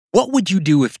What would you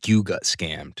do if you got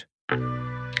scammed?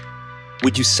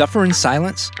 Would you suffer in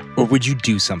silence, or would you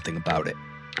do something about it?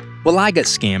 Well, I got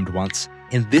scammed once,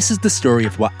 and this is the story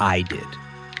of what I did.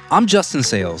 I'm Justin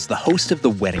Sales, the host of The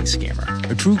Wedding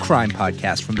Scammer, a true crime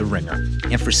podcast from The Ringer.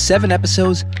 And for 7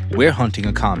 episodes, we're hunting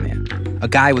a con man, a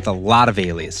guy with a lot of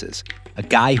aliases, a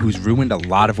guy who's ruined a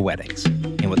lot of weddings.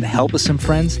 And with the help of some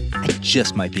friends, I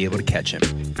just might be able to catch him.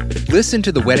 Listen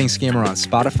to The Wedding Scammer on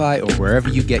Spotify or wherever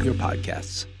you get your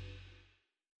podcasts.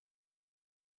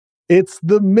 It's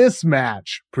The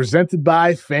Mismatch, presented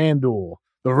by FanDuel.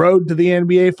 The road to the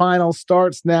NBA Finals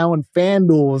starts now, and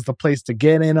FanDuel is the place to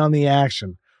get in on the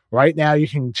action. Right now, you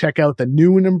can check out the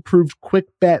new and improved Quick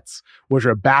Bets, which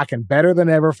are back and better than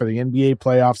ever for the NBA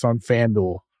playoffs on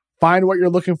FanDuel. Find what you're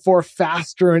looking for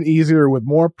faster and easier with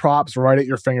more props right at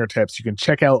your fingertips. You can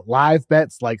check out live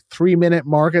bets like 3-minute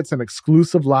markets and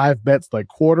exclusive live bets like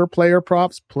quarter player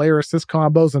props, player assist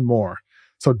combos, and more.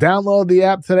 So download the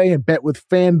app today and bet with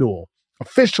FanDuel,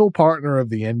 official partner of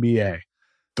the NBA.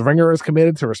 The Ringer is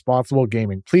committed to responsible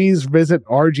gaming. Please visit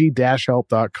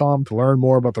rg-help.com to learn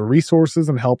more about the resources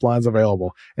and helplines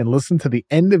available, and listen to the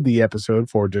end of the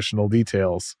episode for additional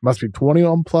details. Must be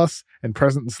 21 plus and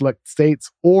present in select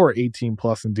states or 18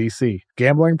 plus in DC.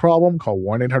 Gambling problem? Call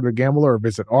 1-800-GAMBLER or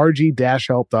visit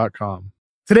rg-help.com.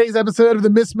 Today's episode of The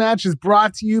Mismatch is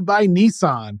brought to you by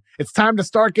Nissan. It's time to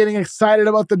start getting excited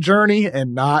about the journey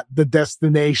and not the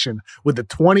destination with the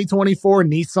 2024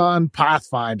 Nissan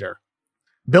Pathfinder.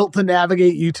 Built to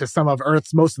navigate you to some of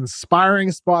Earth's most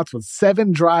inspiring spots with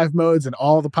 7 drive modes and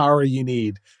all the power you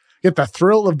need. Get the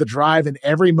thrill of the drive in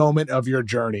every moment of your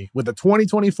journey with the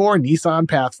 2024 Nissan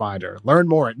Pathfinder. Learn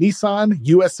more at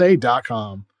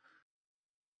nissanusa.com.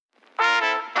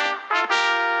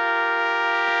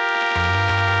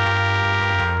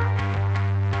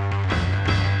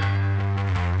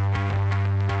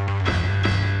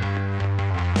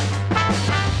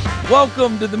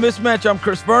 Welcome to The Mismatch. I'm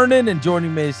Chris Vernon, and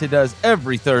joining me as he does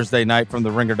every Thursday night from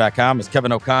TheRinger.com is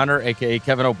Kevin O'Connor, a.k.a.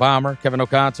 Kevin O'Bomber, Kevin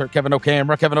O'Concert, Kevin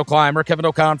O'Camera, Kevin O'Climber, Kevin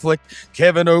O'Conflict,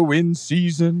 Kevin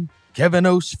O-In-Season, Kevin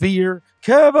O'Sphere,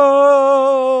 Kevin!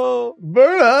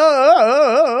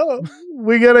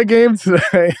 We got a game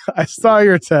today. I saw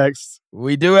your text.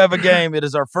 We do have a game. It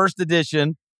is our first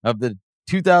edition of the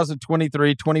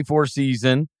 2023-24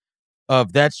 season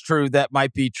of That's True, That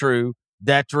Might Be True,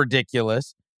 That's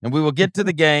Ridiculous. And we will get to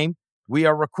the game. We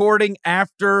are recording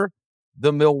after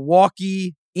the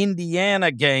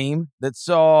Milwaukee-Indiana game that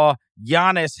saw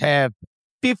Giannis have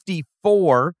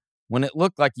 54 when it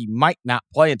looked like he might not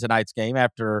play in tonight's game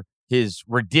after his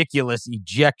ridiculous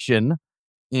ejection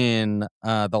in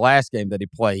the last game that he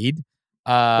played.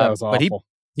 That was awful. But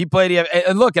he played.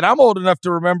 And look, and I'm old enough to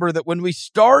remember that when we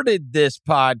started this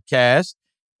podcast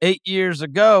 8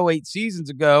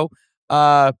 seasons ago,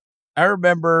 I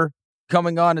remember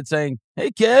coming on and saying, "Hey,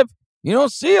 Kev, you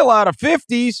don't see a lot of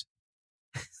 50s."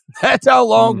 That's how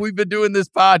long we've been doing this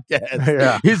podcast.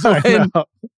 Yeah, is when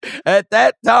at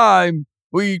that time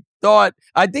we thought,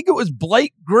 I think it was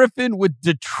Blake Griffin with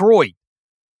Detroit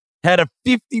had a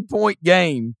 50-point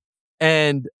game,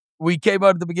 and we came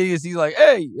out at the beginning of the season like,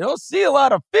 "Hey, you don't see a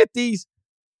lot of 50s,"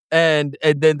 and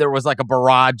then there was like a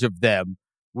barrage of them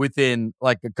within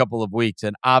like a couple of weeks,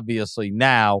 and obviously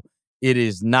now it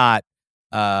is not.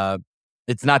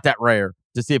 It's not that rare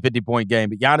to see a 50-point game,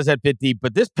 but Giannis had 50.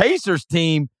 But this Pacers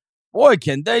team, boy,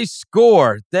 can they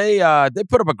score. They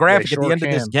put up a graphic at the end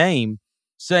of this game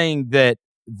saying that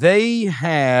they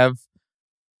have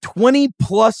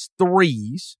 20-plus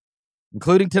threes,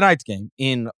 including tonight's game,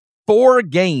 in 4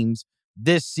 games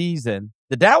this season.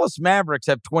 The Dallas Mavericks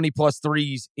have 20-plus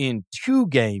threes in 2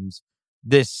 games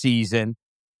this season.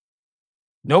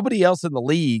 Nobody else in the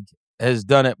league has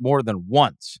done it more than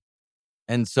once.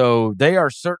 And so they are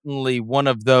certainly one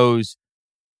of those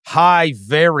high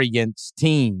variance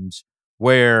teams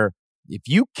where if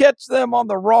you catch them on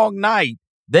the wrong night,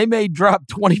 they may drop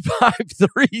 25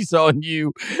 threes on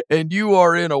you and you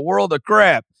are in a world of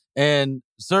crap. And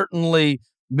certainly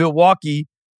Milwaukee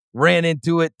ran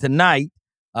into it tonight.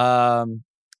 And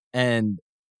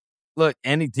look,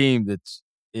 any team that's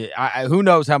who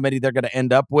knows how many they're going to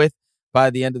end up with by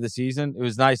the end of the season. It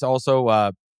was nice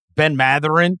also Ben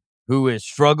Mathurin, who has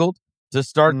struggled to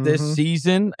start this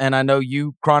season. And I know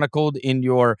you chronicled in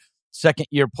your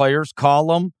second-year players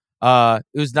column. It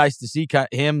was nice to see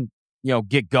him,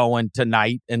 get going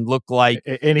tonight and look like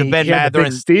and the Ben Mathurin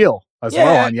big steal as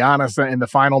well on Giannis in the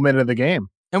final minute of the game.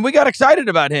 And we got excited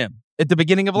about him at the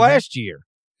beginning of last year.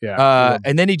 Yeah.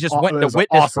 And then he just went into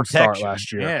witness awesome protection start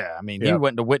last year. Yeah. I mean, he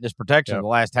went into witness protection the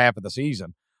last half of the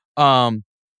season. But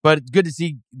it's good to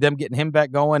see them getting him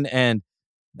back going. And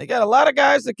They got a lot of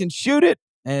guys that can shoot it,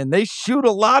 and they shoot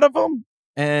a lot of them.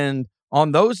 And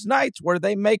on those nights where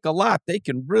they make a lot, they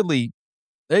can really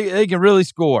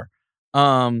score.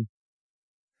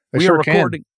 They sure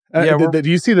recording. Do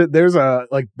you see that there's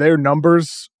their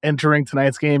numbers entering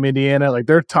tonight's game, Indiana, like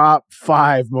their top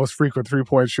 5 most frequent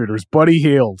 3-point shooters? Buddy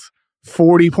Hield,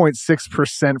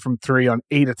 40.6% from 3 on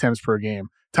 8 attempts per game.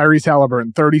 Tyrese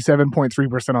Halliburton,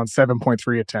 37.3% on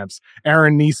 7.3 attempts.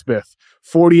 Aaron Nesmith,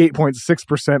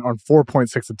 48.6% on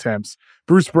 4.6 attempts.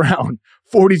 Bruce Brown,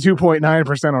 42.9%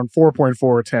 on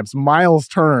 4.4 attempts. Miles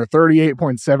Turner,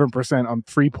 38.7% on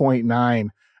 3.9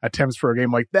 attempts per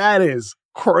game. Like, that is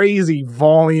crazy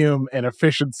volume and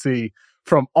efficiency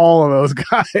from all of those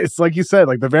guys. Like you said,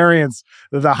 like the variance,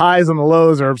 the highs and the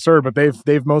lows are absurd, but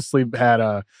they've mostly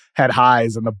had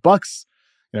highs. And the Bucks,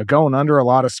 going under a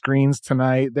lot of screens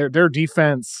tonight. Their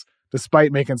defense,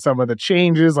 despite making some of the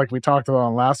changes, like we talked about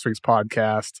on last week's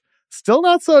podcast, still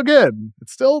not so good.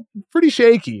 It's still pretty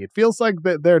shaky. It feels like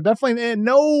that they're definitely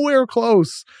nowhere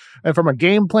close. And from a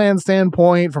game plan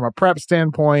standpoint, from a prep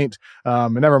standpoint,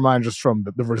 and never mind just from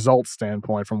the results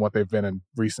standpoint, from what they've been in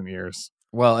recent years.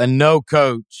 Well, and no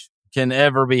coach can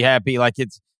ever be happy. Like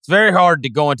it's very hard to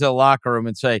go into the locker room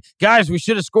and say, guys, we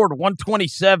should have scored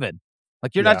 127.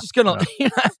 Like you're not just going to,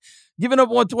 you're not giving up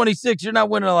 126. You're not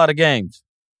winning a lot of games.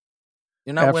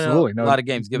 You're not winning a lot of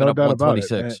games giving up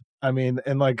 126. I mean,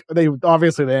 and like they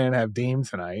didn't have Dame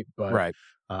tonight, but right.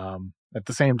 At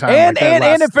the same time,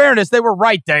 and in fairness, they were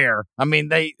right there. I mean,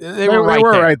 they were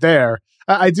right there.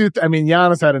 I mean,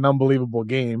 Giannis had an unbelievable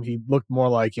game. He looked more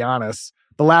like Giannis.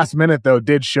 The last minute though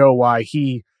did show why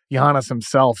Giannis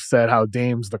himself said how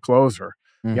Dame's the closer.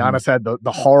 Mm-hmm. Giannis had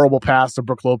the horrible pass to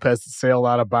Brook Lopez that sailed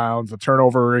out of bounds, the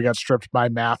turnover where he got stripped by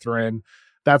Mathurin.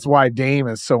 That's why Dame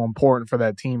is so important for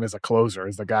that team as a closer,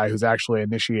 as the guy who's actually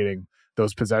initiating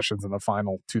those possessions in the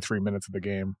final 2-3 minutes of the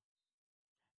game.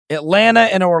 Atlanta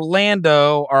and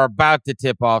Orlando are about to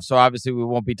tip off, so obviously we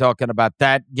won't be talking about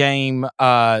that game.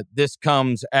 This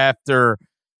comes after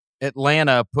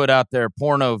Atlanta put out their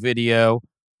porno video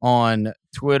on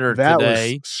Twitter today. That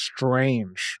was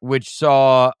strange. Which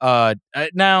saw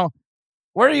now,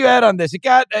 where are you at on this? It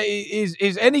got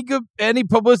is any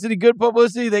publicity good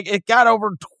publicity? It got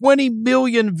over 20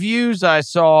 million views, I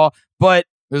saw, but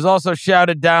it was also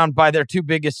shouted down by their 2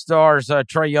 biggest stars,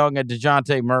 Trae Young and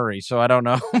DeJounte Murray. So I don't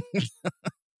know.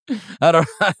 I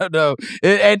don't know.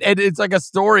 And it's like a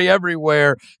story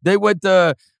everywhere. They went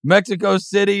to Mexico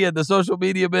City and the social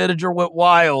media manager went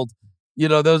wild.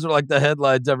 Those are like the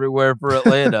headlines everywhere for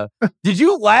Atlanta. Did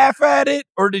you laugh at it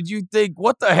or did you think,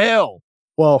 what the hell?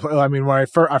 Well, I mean, when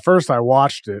I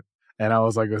watched it and I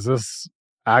was like, is this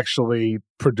actually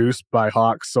produced by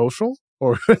Hawk Social?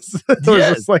 Or is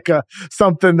this like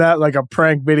something that like a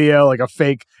prank video, like a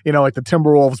fake, like the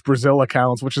Timberwolves Brazil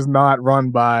accounts, which is not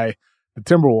run by the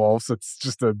Timberwolves. It's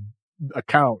just a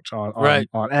account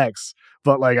on X.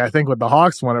 But like, I think with the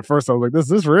Hawks one, at first I was like,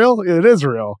 this is real? It is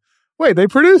real. Wait, they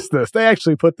produced this. They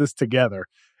actually put this together.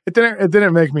 It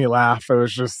didn't make me laugh. It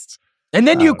was just. And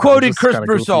then you quoted Chris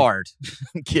Broussard.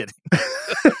 I'm kidding.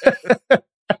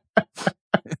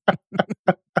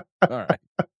 All right.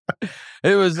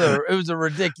 It was a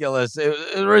ridiculous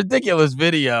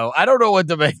video. I don't know what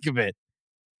to make of it.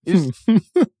 It's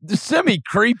semi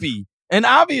creepy, and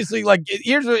obviously, like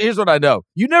here's what I know: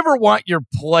 you never want your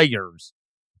players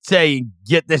saying,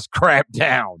 "Get this crap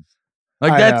down."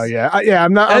 Like that's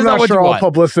I'm not sure all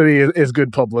publicity is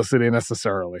good publicity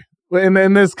necessarily.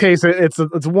 In this case, it's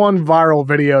one viral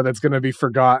video that's going to be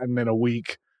forgotten in a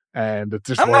week. And it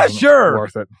just wasn't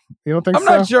worth it. You don't think so?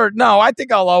 I'm not sure. No, I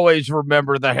think I'll always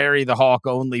remember the Harry the Hawk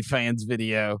OnlyFans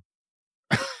video.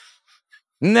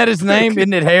 Isn't that his name?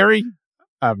 Isn't it Harry?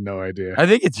 I have no idea. I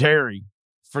think it's Harry.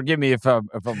 Forgive me if I'm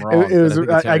wrong.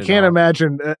 I can't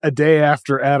imagine a day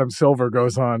after Adam Silver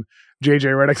goes on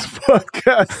JJ Redick's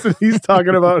podcast and he's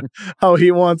talking about how he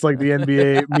wants like the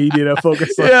NBA media to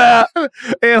focus on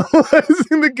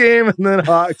analyzing the game, and then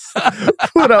Hawks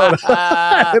put out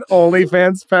an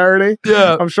OnlyFans parody.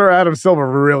 Yeah, I'm sure Adam Silver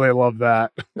really loved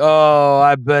that. Oh,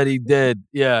 I bet he did.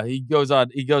 Yeah, he goes on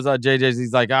JJ's.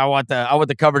 He's like, I want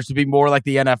the coverage to be more like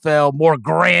the NFL, more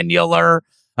granular.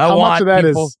 How much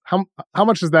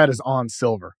of that is on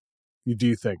Silver? Do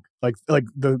you think? Like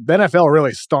the NFL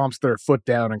really stomps their foot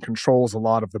down and controls a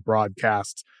lot of the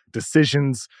broadcast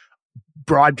decisions,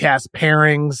 broadcast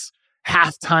pairings,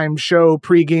 halftime show,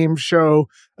 pregame show,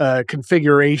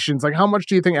 configurations. Like, how much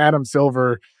do you think Adam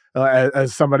Silver,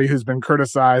 as somebody who's been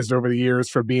criticized over the years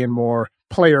for being more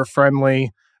player friendly,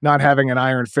 not having an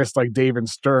iron fist like David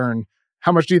Stern,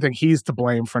 how much do you think he's to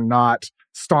blame for not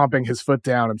stomping his foot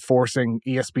down and forcing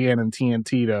ESPN and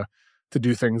TNT to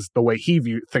do things the way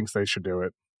he thinks they should do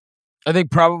it? I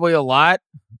think probably a lot.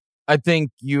 I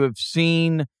think you have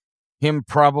seen him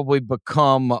probably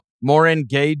become more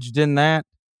engaged in that,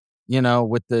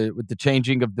 with the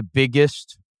changing of the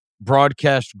biggest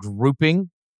broadcast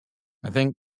grouping.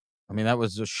 That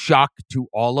was a shock to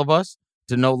all of us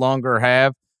to no longer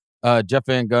have Jeff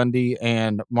Van Gundy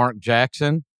and Mark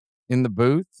Jackson in the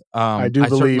booth. I do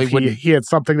believe he had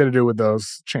something to do with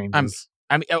those changes.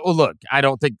 Look, I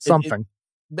don't think something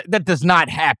that does not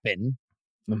happen.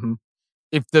 Mm-hmm.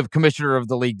 If the commissioner of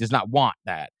the league does not want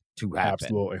that to happen.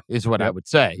 Absolutely. Is what I would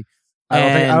say.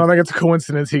 I don't think it's a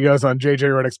coincidence he goes on JJ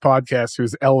Redick's podcast,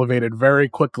 who's elevated very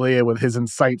quickly with his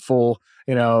insightful,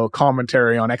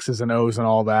 commentary on X's and O's and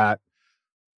all that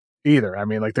either.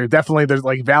 There's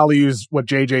like values what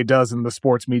JJ does in the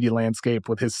sports media landscape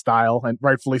with his style, and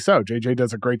rightfully so. JJ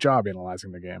does a great job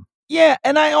analyzing the game. Yeah,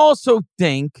 and I also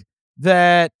think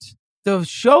that the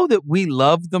show that we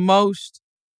love the most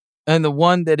and the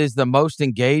one that is the most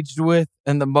engaged with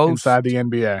and the most inside the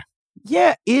NBA.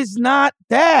 Yeah, is not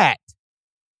that.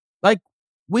 Like,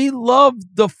 we love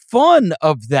the fun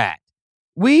of that.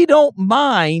 We don't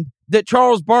mind that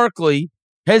Charles Barkley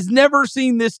has never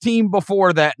seen this team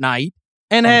before that night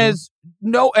and is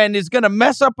going to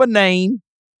mess up a name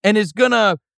and is going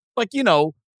to,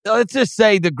 let's just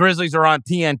say the Grizzlies are on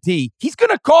TNT. He's going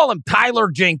to call him Tyler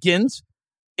Jenkins.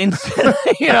 And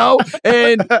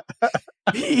and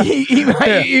he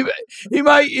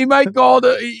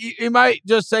might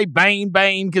just say Bane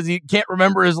because he can't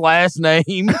remember his last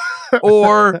name,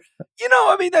 or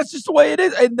that's just the way it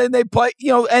is. And then they play,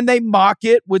 and they mock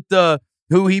it with the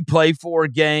who he played for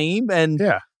game, and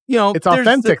it's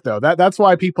authentic though. That's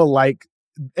why people like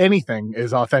anything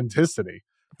is authenticity.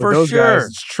 For those sure. guys,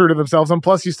 it's true to themselves, and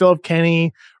plus you still have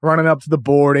Kenny running up to the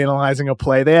board analyzing a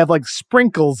play. They have like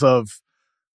sprinkles of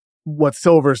what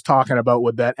Silver's talking about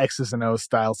with that X's and O's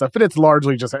style stuff, but it's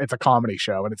largely just it's a comedy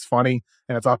show, and it's funny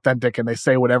and it's authentic, and they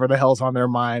say whatever the hell's on their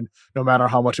mind, no matter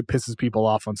how much it pisses people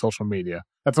off on social media.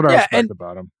 That's what I respect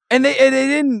about them. And they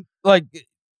didn't on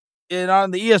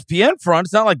the ESPN front.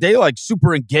 It's not like they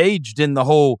super engaged in the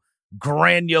whole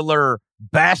granular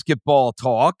basketball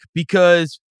talk,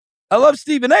 because I love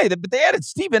Stephen A. But they added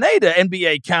Stephen A. to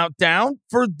NBA Countdown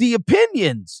for the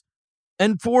opinions.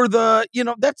 And for the,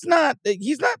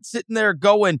 he's not sitting there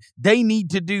going, they need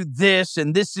to do this,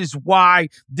 and this is why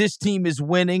this team is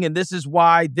winning, and this is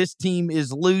why this team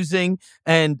is losing,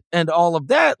 and all of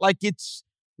that. Like, it's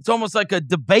almost like a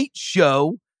debate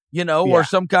show, or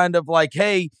some kind of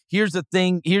hey, here's the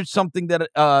thing, here's something that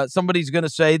somebody's going to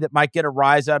say that might get a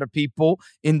rise out of people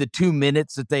in the 2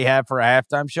 minutes that they have for a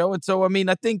halftime show. And so,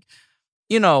 I think,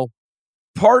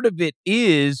 part of it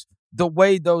is the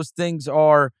way those things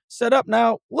are set up.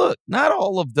 Now, look, not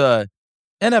all of the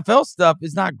NFL stuff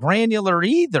is not granular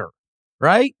either,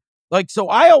 right? So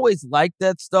I always liked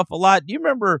that stuff a lot. Do you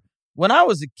remember when I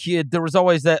was a kid, there was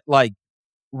always that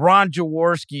Ron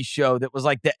Jaworski show that was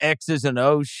the X's and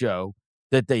O's show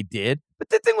that they did, but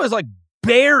the thing was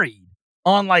buried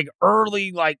on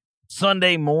early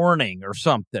Sunday morning or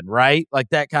something, right?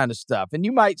 That kind of stuff. And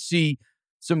you might see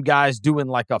some guys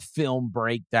doing a film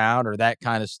breakdown or that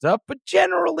kind of stuff, but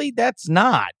generally that's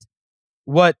not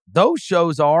what those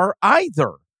shows are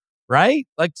either, right?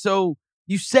 So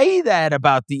you say that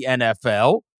about the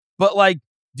NFL, but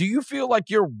do you feel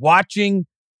like you're watching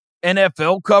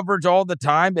NFL coverage all the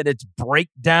time and it's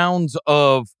breakdowns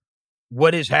of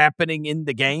what is happening in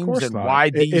the games and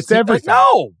why these it's everything.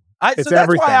 No. So that's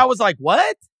everything. Why I was like,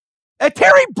 what?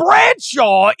 Terry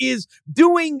Bradshaw is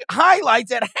doing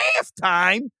highlights at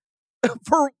halftime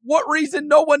for what reason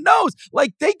no one knows.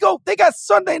 They got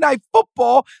Sunday Night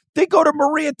Football. They go to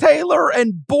Maria Taylor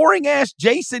and boring ass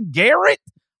Jason Garrett,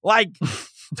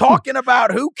 talking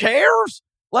about who cares.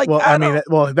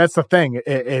 That's the thing.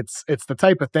 It's the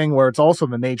type of thing where it's also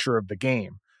the nature of the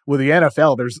game. With the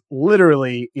NFL, there's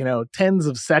literally, tens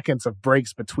of seconds of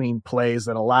breaks between plays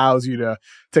that allows you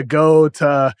to go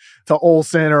to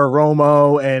Olsen or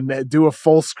Romo and do a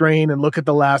full screen and look at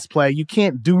the last play. You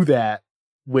can't do that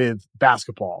with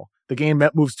basketball. The game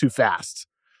moves too fast.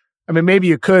 Maybe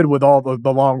you could with all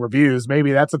the long reviews.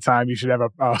 Maybe that's a time you should have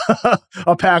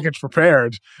a package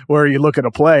prepared where you look at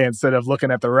a play instead of looking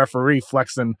at the referee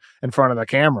flexing in front of the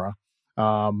camera.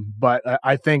 But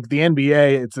I think the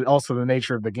NBA, it's also the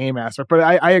nature of the game aspect. But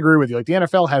I agree with you. The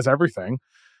NFL has everything.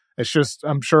 It's just,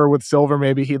 I'm sure with Silver,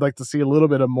 maybe he'd like to see a little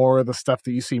bit of more of the stuff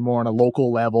that you see more on a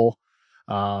local level.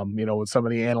 With some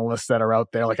of the analysts that are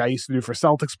out there, I used to do for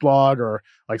Celtics blog, or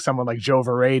someone like Joe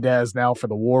Verray does now for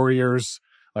the Warriors.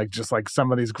 Just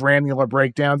some of these granular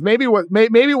breakdowns. Maybe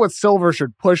what Silver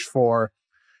should push for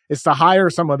is to hire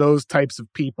some of those types of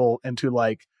people into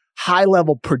like high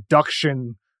level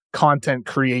production content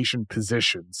creation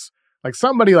positions. Like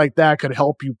somebody like that could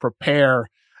help you prepare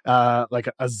like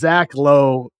a Zach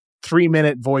Lowe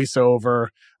 3-minute voiceover,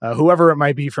 whoever it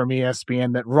might be from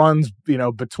ESPN that runs,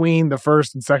 between the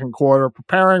first and second quarter,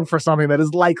 preparing for something that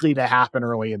is likely to happen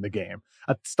early in the game,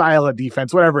 a style of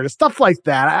defense, whatever it is, stuff like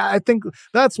that. I think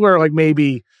that's where like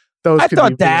maybe those. I could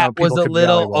thought be, that was a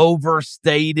little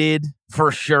overstated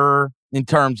for sure in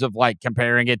terms of like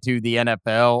comparing it to the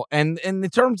NFL, and in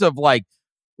terms of like,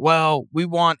 well, we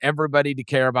want everybody to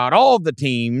care about all the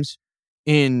teams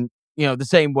in the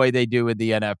same way they do in the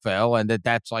NFL, and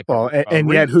that's like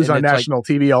yet who's on national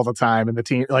TV all the time, and the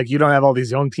team, like, you don't have all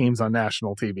these young teams on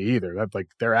national TV either. That like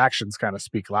their actions kind of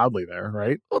speak loudly there,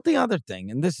 right? Well, the other thing,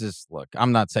 and this is, look,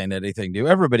 I'm not saying anything new.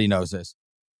 Everybody knows this.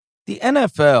 The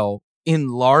NFL, in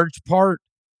large part,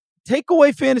 take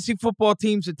away fantasy football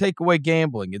teams and take away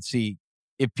gambling and see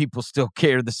if people still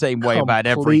care the same way about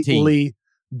every team.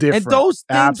 Different. And those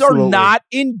things are not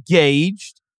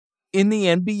engaged in the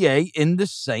NBA in the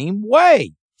same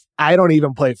way. I don't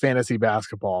even play fantasy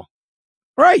basketball.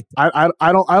 Right. I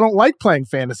don't like playing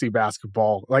fantasy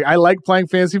basketball. Like, I like playing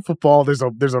fantasy football. There's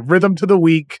a rhythm to the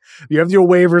week. You have your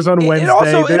waivers on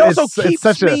Wednesday. It also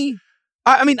keeps me.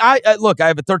 Look, I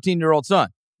have a 13-year-old son.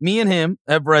 Me and him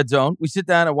have Red Zone. We sit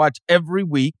down and watch every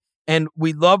week, and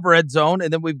we love Red Zone.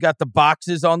 And then we've got the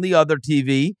boxes on the other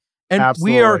TV, and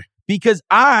Absolutely. because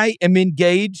I am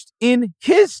engaged in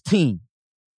his team.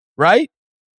 Right?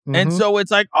 Mm-hmm. And so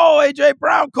it's like, oh, A.J.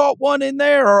 Brown caught one in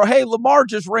there, or hey, Lamar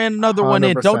just ran another 100%. One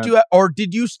in. Don't you? Or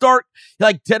did you start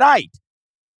like tonight?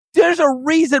 There's a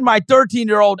reason my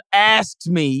 13-year-old asks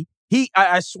me.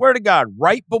 I swear to God,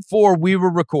 right before we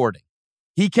were recording,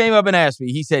 he came up and asked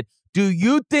me. He said, "Do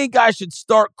you think I should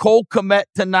start Cole Kmet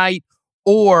tonight,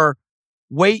 or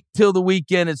wait till the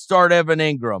weekend and start Evan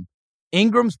Ingram?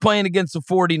 Ingram's playing against the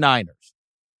 49ers."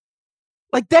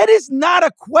 Like, that is not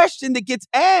a question that gets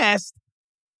asked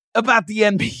about the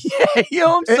NBA. You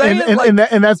know what I'm saying?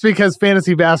 And that's because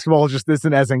fantasy basketball just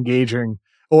isn't as engaging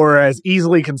or as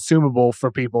easily consumable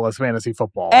for people as fantasy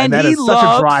football. And that is such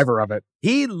a driver of it.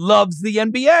 He loves the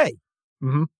NBA.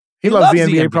 Mm-hmm. He loves the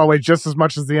NBA probably just as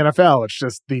much as the NFL. It's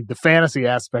just the fantasy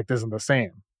aspect isn't the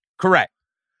same. Correct.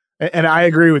 And I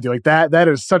agree with you. Like that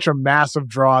is such a massive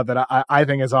draw that I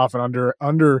think is often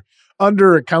under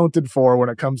accounted for when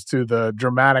it comes to the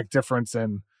dramatic difference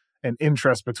in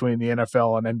interest between the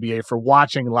NFL and NBA for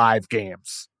watching live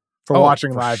games.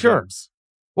 Games.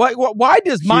 Why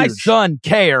does my son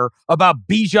care about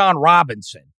Bijan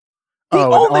Robinson? The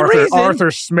only reason Arthur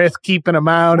Smith keeping him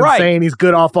out and saying he's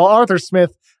good off ball. Arthur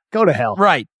Smith, go to hell.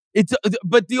 Right.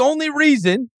 But the only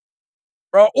reason,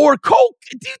 or Cole,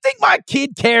 do you think my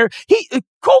kid care?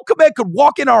 Cole Kmet could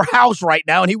walk in our house right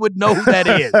now and he would know who that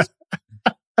is.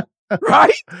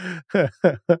 Right?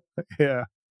 Yeah.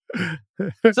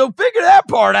 So figure that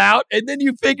part out, and then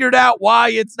you figured out why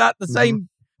it's not the same,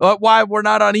 why we're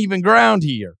not on even ground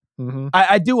here. Mm-hmm.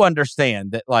 I do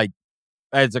understand that, like,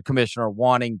 as a commissioner,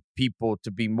 wanting people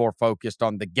to be more focused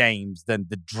on the games than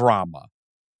the drama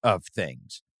of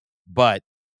things. But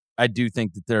I do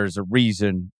think that there's a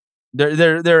reason.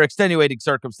 There are extenuating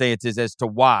circumstances as to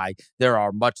why there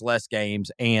are much less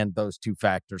games, and those two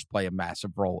factors play a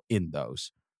massive role in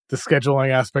those. The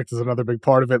scheduling aspect is another big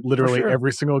part of it. Literally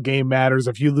every single game matters.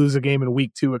 If you lose a game in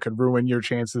week 2, it could ruin your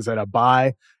chances at a bye.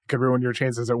 It could ruin your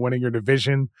chances at winning your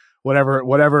division,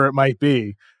 whatever it might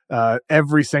be.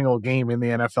 Every single game in the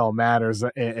NFL matters.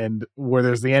 And where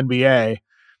there's the NBA,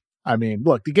 I mean,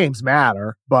 look, the games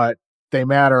matter, but they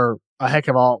matter a heck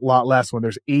of a lot less when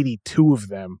there's 82 of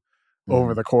them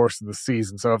over the course of the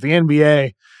season. So if the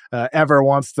NBA ever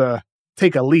wants to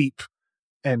take a leap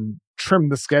and trim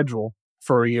the schedule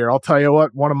for a year, I'll tell you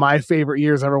what, one of my favorite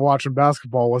years ever watching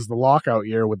basketball was the lockout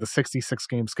year with the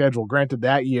 66-game schedule. Granted,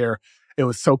 that year it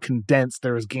was so condensed.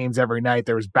 There was games every night.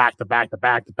 There was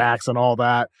back-to-backs and all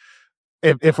that.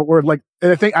 If it were like,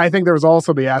 I think there was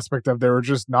also the aspect of there were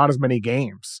just not as many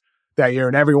games that year,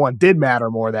 and everyone did matter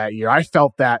more that year. I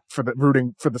felt that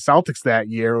rooting for the Celtics that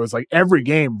year. It was like every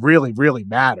game really, really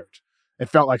mattered. It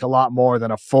felt like a lot more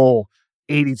than a full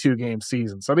 82-game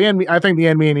season. So I think the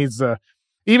NBA needs to,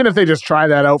 even if they just try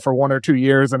that out for 1 or 2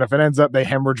 years, and if it ends up they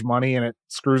hemorrhage money and it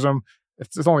screws them,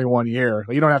 it's only 1 year.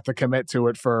 You don't have to commit to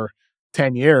it for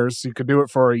 10 years. You could do it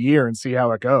for a year and see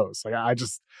how it goes. Like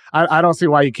I don't see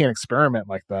why you can't experiment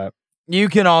like that. You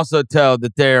can also tell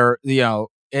that they're,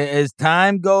 as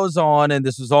time goes on, and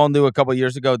this was all new a couple of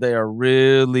years ago, they are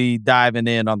really diving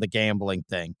in on the gambling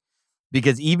thing.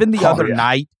 Because even the other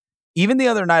night, even the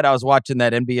other night I was watching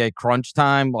that NBA Crunch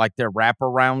Time, like their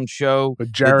wraparound show.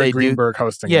 With Jared Greenberg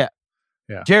hosting it.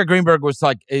 Yeah. Jared Greenberg was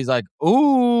like, he's like,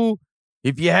 ooh,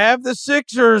 if you have the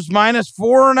Sixers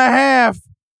 -4.5,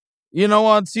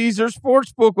 on Caesar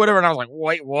Sportsbook, whatever. And I was like,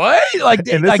 wait, what?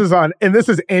 And this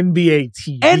is NBA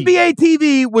TV. NBA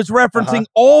TV was referencing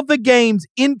all the games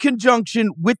in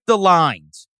conjunction with the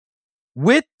lines,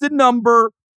 with the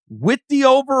number, with the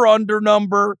over-under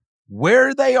number,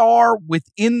 where they are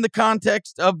within the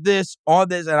context of this, on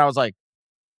this. And I was like,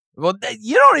 well,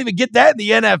 you don't even get that in the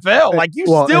NFL. Like, you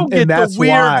still get the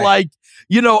weird,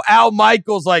 Al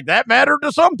Michaels, like, that mattered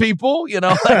to some people,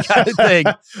 that kind of thing.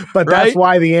 But that's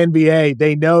why the NBA,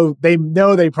 they know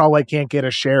they probably can't get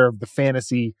a share of the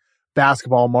fantasy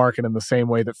basketball market in the same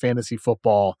way that fantasy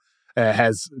football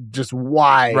has just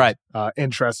wide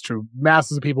interest to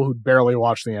masses of people who barely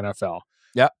watch the NFL.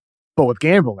 Yeah. But with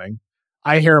gambling,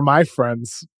 I hear my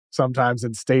friends sometimes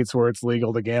in states where it's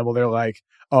legal to gamble, they're like,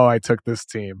 oh, I took this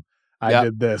team. I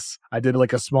did this. I did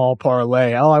like a small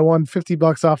parlay. Oh, I won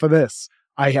 $50 off of this.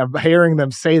 I am hearing them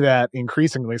say that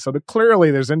increasingly. So clearly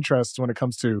there's interest when it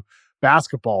comes to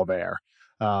basketball there.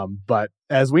 But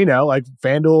as we know, like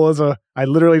FanDuel I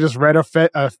literally just read a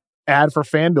ad for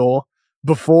FanDuel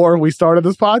before we started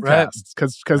this podcast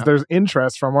because there's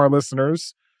interest from our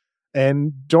listeners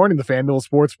and joining the FanDuel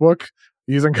Sportsbook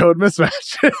using code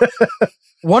Mismatch.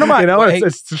 One of my,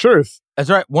 it's the truth. That's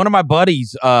right. One of my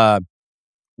buddies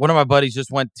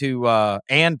just went to,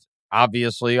 and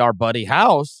obviously our buddy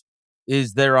House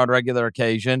is there on regular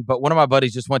occasion, but one of my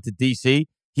buddies just went to DC.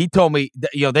 He told me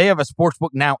that, they have a sports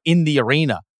book now in the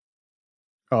arena.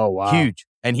 Oh, wow. Huge.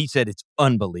 And he said it's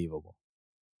unbelievable.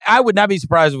 I would not be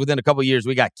surprised if within a couple of years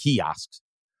we got kiosks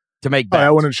to make bets.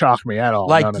 That wouldn't shock me at all.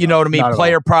 Like, what I mean?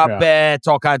 Player prop bets,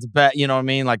 all kinds of bets, you know what I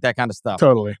mean? Like that kind of stuff.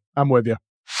 Totally. I'm with you.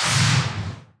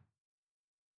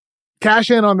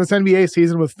 Cash in on this NBA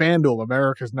season with FanDuel,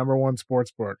 America's #1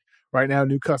 sportsbook. Right now,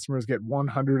 new customers get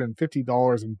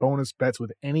 $150 in bonus bets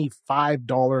with any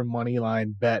 $5 money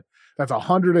line bet. That's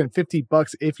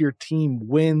 $150 if your team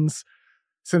wins.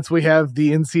 Since we have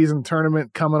the in-season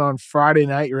tournament coming on Friday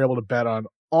night, you're able to bet on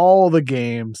all the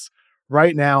games.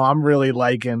 Right now, I'm really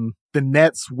liking the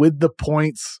Nets with the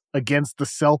points against the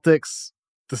Celtics,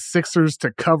 the Sixers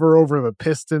to cover over the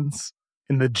Pistons,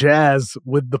 and the Jazz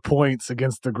with the points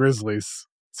against the Grizzlies.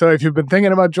 So if you've been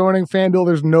thinking about joining FanDuel,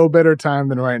 there's no better time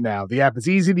than right now. The app is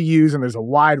easy to use, and there's a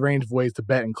wide range of ways to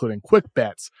bet, including quick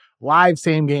bets, live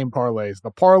same-game parlays,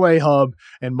 the Parlay Hub,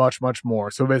 and much, much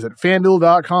more. So visit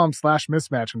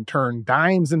FanDuel.com/mismatch and turn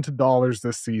dimes into dollars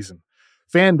this season.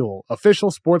 FanDuel,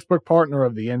 official sportsbook partner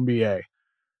of the NBA.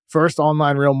 First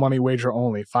online real money wager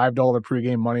only. $5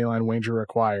 pregame moneyline wager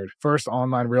required. First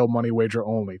online real money wager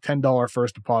only. $10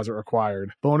 first deposit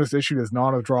required. Bonus issued as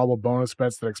non-withdrawable bonus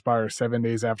bets that expire 7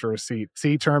 days after receipt.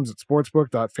 See terms at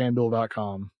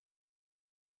sportsbook.fanduel.com.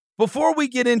 Before we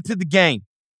get into the game,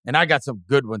 and I got some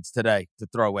good ones today to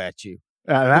throw at you.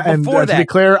 To be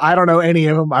clear, I don't know any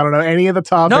of them. I don't know any of the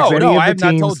topics, any of the I have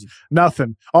teams. Not told you.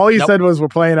 Nothing. All you said was we're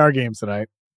playing our game tonight.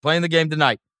 Playing the game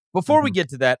tonight. Before we get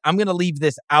to that, I'm going to leave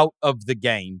this out of the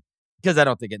game because I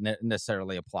don't think it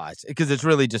necessarily applies because it's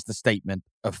really just a statement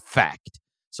of fact.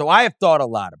 So I have thought a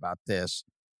lot about this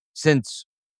since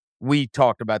we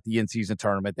talked about the in-season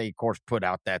tournament. They, of course, put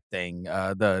out that thing,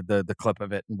 the clip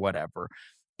of it and whatever.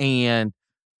 And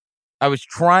I was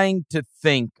trying to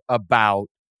think about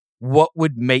what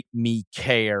would make me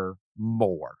care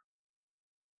more,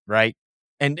 right?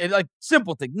 And like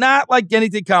simple thing, not like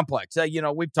anything complex.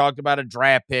 We've talked about a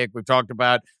draft pick. We've talked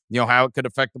about, how it could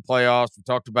affect the playoffs. We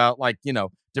talked about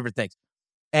different things.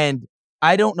 And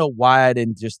I don't know why I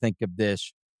didn't just think of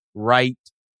this right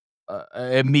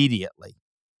immediately.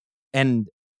 And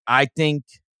I think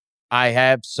I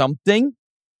have something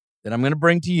that I'm going to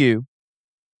bring to you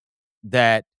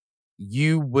that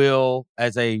you will,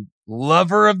 as a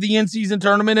lover of the in-season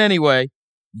tournament anyway,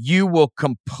 you will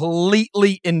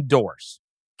completely endorse.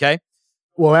 Okay.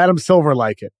 Will Adam Silver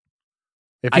like it?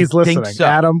 If he's listening, so.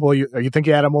 Adam, you think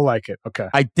Adam will like it? Okay.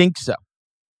 I think so.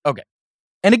 Okay.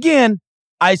 And again,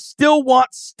 I still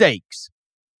want stakes.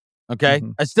 Okay.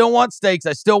 Mm-hmm. I still want stakes.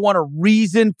 I still want a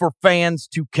reason for fans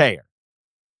to care.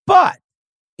 But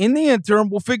in the interim,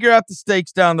 we'll figure out the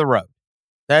stakes down the road.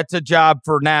 That's a job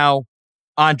for now,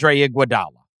 Andre Iguodala.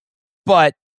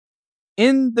 But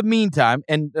in the meantime,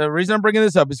 and the reason I'm bringing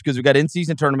this up is because we got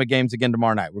in-season tournament games again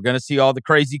tomorrow night. We're going to see all the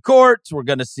crazy courts. We're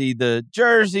going to see the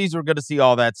jerseys. We're going to see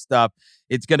all that stuff.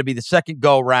 It's going to be the second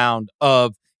go-round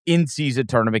of in-season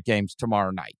tournament games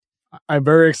tomorrow night. I'm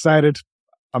very excited.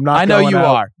 I'm not. I know you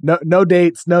are. No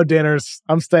dates, no dinners.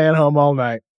 I'm staying home all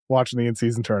night watching the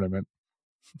in-season tournament.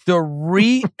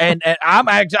 and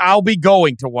I'll be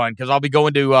going to one because I'll be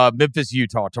going to Memphis,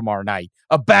 Utah tomorrow night.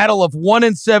 A battle of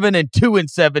 1-7 and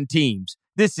 2-7 teams.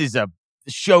 This is a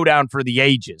showdown for the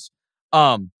ages.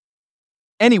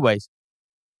 Anyways,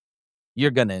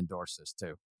 you're gonna endorse this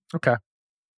too. Okay.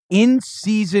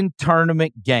 In-season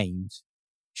tournament games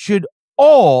should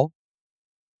all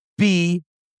be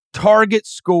target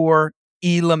score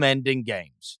elim ending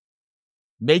games.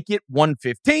 Make it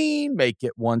 115, make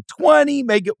it 120,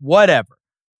 make it whatever.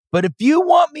 But if you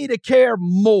want me to care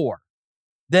more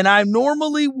than I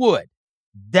normally would,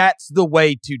 that's the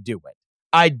way to do it.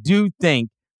 I do think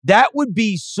that would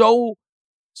be so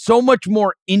much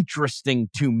more interesting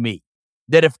to me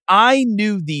that if I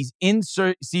knew these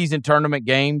in-season tournament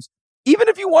games, even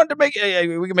if you wanted to make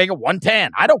we can make it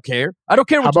 110. I don't care. I don't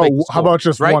care what you make the score, how about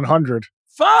just right? 100?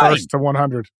 Fine. First to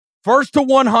 100. First to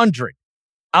 100.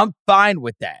 I'm fine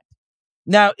with that.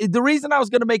 Now, the reason I was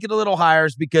going to make it a little higher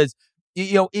is because,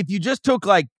 if you just took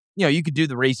you could do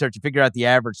the research and figure out the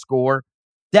average score.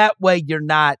 That way you're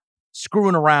not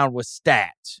screwing around with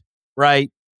stats,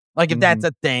 right? Like if that's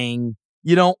a thing,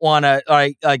 you don't want to,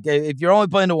 like if you're only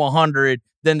playing to 100,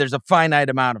 then there's a finite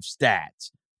amount of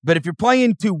stats. But if you're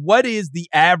playing to what is the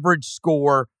average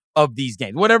score of these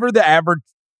games, whatever the average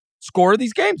score of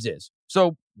these games is.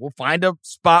 So we'll find a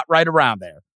spot right around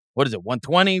there. What is it,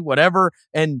 120, whatever?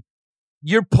 And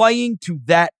you're playing to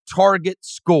that target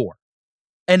score.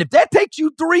 And if that takes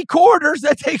you 3 quarters,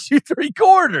 that takes you 3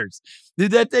 quarters.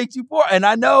 That takes you 4. And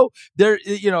I know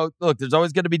look, there's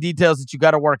always going to be details that you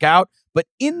got to work out. But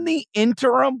in the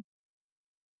interim,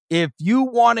 if you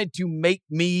wanted to make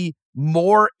me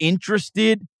more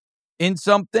interested in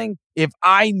something, if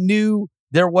I knew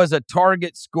there was a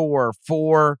target score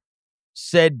for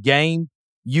said game,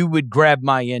 you would grab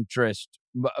my interest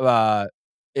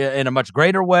in a much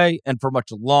greater way and for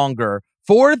much longer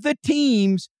for the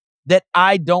teams that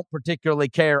I don't particularly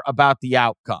care about the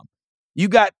outcome. You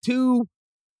got 2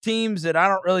 teams that I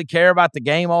don't really care about the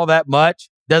game all that much,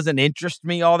 doesn't interest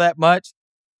me all that much.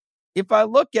 If I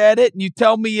look at it and you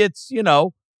tell me it's,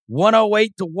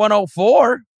 108 to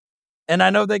 104, and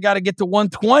I know they got to get to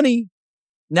 120,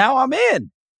 now I'm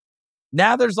in.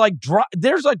 Now there's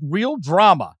real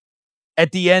drama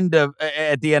at the end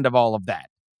of all of that.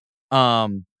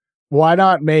 Why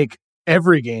not make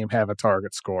every game have a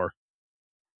target score?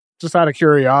 Just out of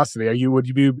curiosity, would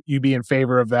you be in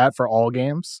favor of that for all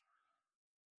games?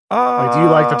 Do you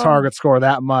like the target score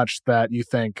that much that you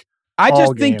think?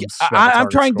 I'm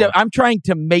trying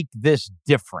to make this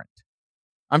different.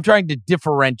 I'm trying to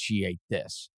differentiate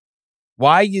this.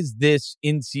 Why is this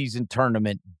in-season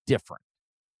tournament different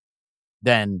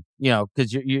than,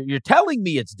 because you're telling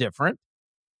me it's different.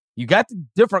 You got the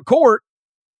different court.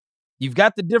 You've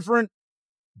got the different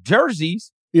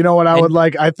jerseys. You know what I would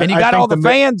like? And you got all the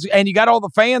fans, and you got all the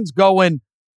fans going,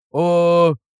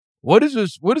 what does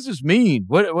this mean?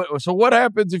 So what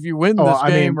happens if you win this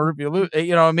game or if you lose?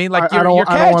 You know what I mean? Like your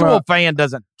casual fan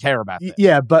doesn't care about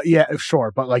that. Yeah,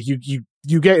 sure. But like you get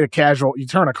you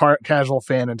turn a casual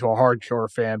fan into a hardcore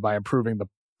fan by improving the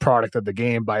product of the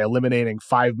game by eliminating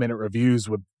 5-minute reviews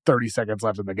with 30 seconds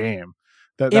left in the game.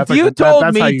 That's how you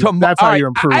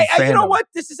improve fandom. You know what?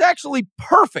 This is actually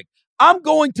perfect. I'm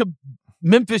going to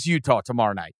Memphis, Utah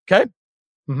tomorrow night. Okay.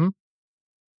 Mm-hmm.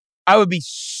 I would be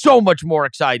so much more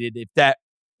excited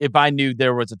if I knew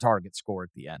there was a target score at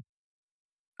the end.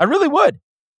 I really would.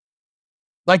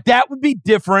 Like that would be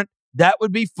different. That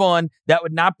would be fun. That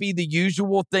would not be the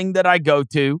usual thing that I go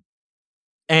to.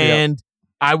 And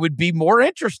I would be more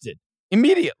interested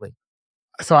immediately.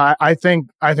 So I think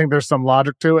there's some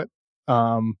logic to it.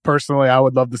 Personally, I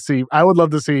would love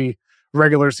to see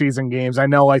regular season games. I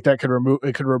know like that could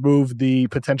remove the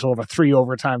potential of a 3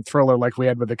 overtime thriller like we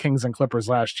had with the Kings and Clippers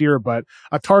last year, but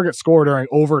a target score during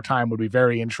overtime would be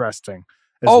very interesting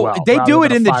as well. They do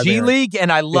it in the G League,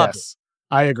 and I love it.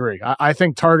 I agree. I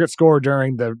think target score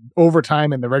during the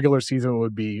overtime in the regular season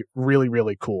would be really,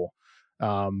 really cool.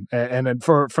 And then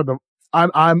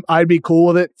I'd be cool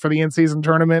with it for the in-season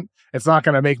tournament. It's not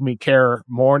going to make me care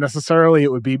more necessarily.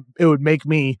 It would make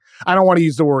me, I don't want to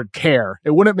use the word care.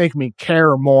 It wouldn't make me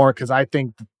care more because I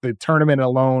think the tournament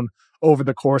alone over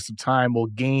the course of time will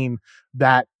gain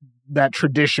that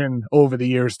tradition over the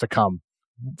years to come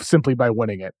simply by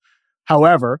winning it.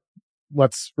 However,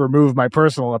 let's remove my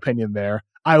personal opinion there.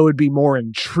 I would be more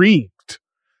intrigued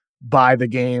by the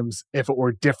games if it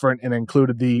were different and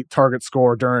included the target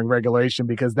score during regulation,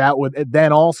 because that would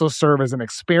then also serve as an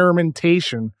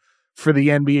experimentation for the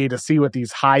NBA to see what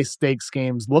these high stakes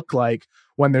games look like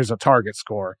when there's a target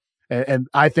score. And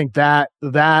I think that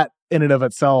in and of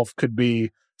itself could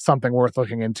be something worth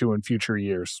looking into in future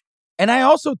years. And I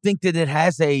also think that it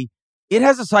has a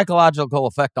psychological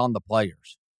effect on the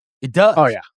players. It does. Oh,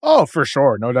 yeah. Oh, for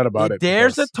sure. No doubt about it.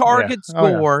 There's a target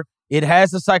score. It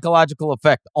has a psychological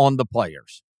effect on the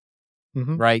players,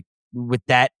 right? With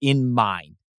that in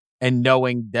mind and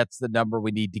knowing that's the number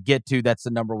we need to get to. That's the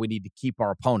number we need to keep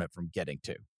our opponent from getting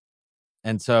to.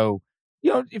 And so,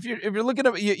 if you're looking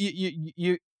at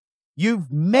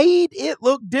you've made it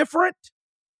look different.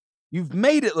 You've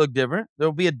made it look different.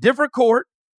 There'll be a different court.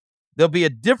 There'll be a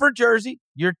different jersey.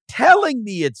 You're telling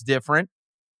me it's different.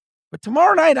 But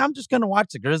tomorrow night, I'm just going to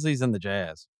watch the Grizzlies and the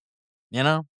Jazz.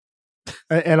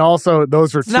 And also,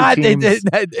 those are two teams.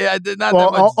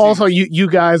 Also, you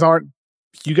guys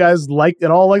like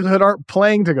in all likelihood aren't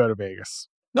playing to go to Vegas.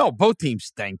 No, both teams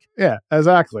stink. Yeah,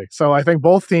 exactly. So I think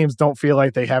both teams don't feel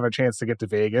like they have a chance to get to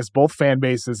Vegas. Both fan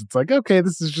bases, it's like, okay,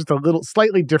 this is just a little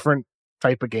slightly different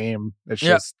type of game. It's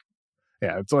just,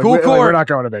 it's like, we're not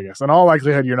going to Vegas. In all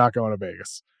likelihood, you're not going to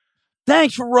Vegas.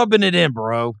 Thanks for rubbing it in,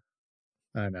 bro.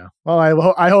 I know.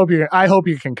 Well, I hope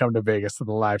you can come to Vegas to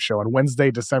the live show on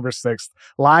Wednesday, December 6th.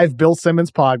 Live Bill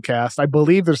Simmons podcast. I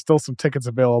believe there's still some tickets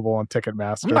available on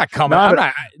Ticketmaster. I'm not coming.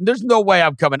 There's no way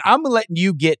I'm coming. I'm letting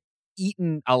you get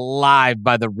eaten alive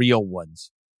by the real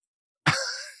ones.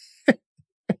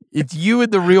 It's you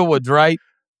and the real ones, right?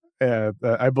 I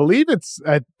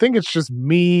think it's just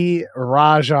me,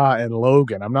 Raja, and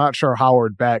Logan. I'm not sure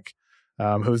Howard Beck,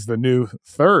 who's the new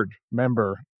third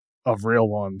member of Real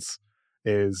Ones,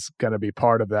 is going to be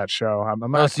part of that show. I'm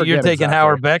not so you're taking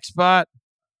Howard Beck's spot?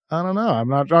 I don't know. I'm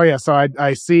not. Oh, yeah. So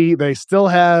I see they still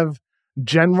have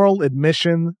general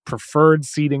admission preferred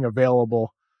seating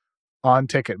available on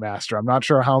Ticketmaster. I'm not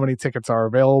sure how many tickets are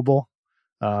available.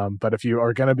 But if you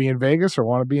are going to be in Vegas or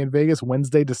want to be in Vegas,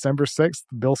 Wednesday, December 6th,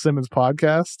 Bill Simmons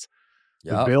podcast.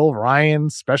 Yep. Bill, Ryan,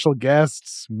 special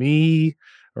guests, me,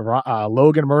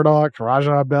 Logan Murdoch,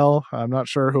 Raja Bell. I'm not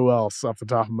sure who else off the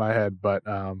top of my head, but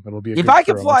it'll be a if I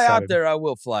can fly out there, I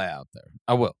will fly out there.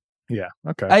 I will. Yeah.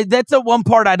 Okay. That's the one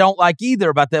part I don't like either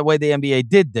about the way the NBA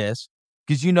did this,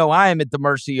 because I am at the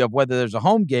mercy of whether there's a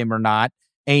home game or not.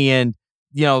 And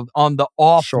on the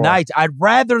off nights, I'd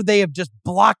rather they have just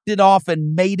blocked it off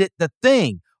and made it the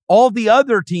thing. All the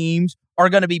other teams are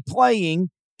going to be playing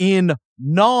in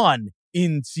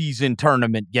non-in-season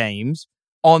tournament games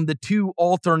on the two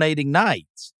alternating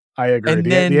nights. I agree.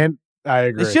 And I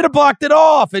agree. They should have blocked it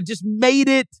off and just made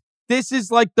it. This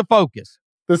is like the focus.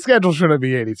 The schedule shouldn't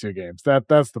be 82 games.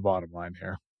 That's the bottom line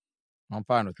here. I'm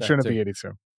fine with that. Shouldn't be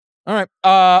 82. All right.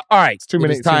 All right. It's too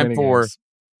many. It's time for games.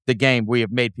 The game we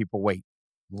have made people wait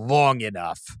long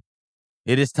enough.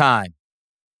 It is time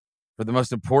for the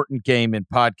most important game in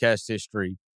podcast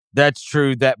history. That's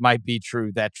true. That might be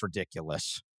true. That's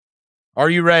ridiculous. Are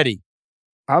you ready?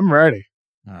 I'm ready.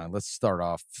 All right, let's start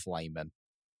off flaming.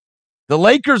 The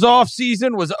Lakers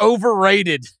offseason was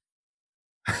overrated.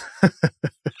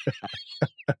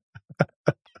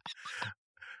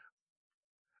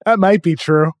 That might be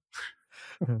true.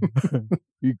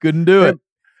 You couldn't do it.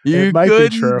 You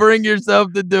couldn't bring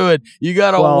yourself to do it. You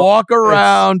got to walk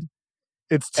around.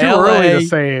 It's too early to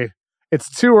say.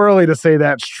 It's too early to say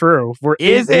that's true. We're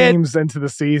 8 games into the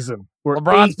season.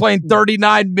 LeBron's playing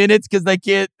 39 minutes because they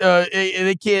can't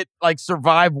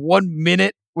survive 1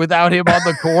 minute without him on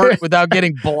the court without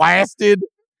getting blasted.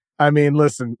 I mean,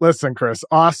 listen, Chris.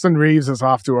 Austin Reeves is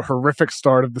off to a horrific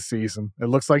start of the season. It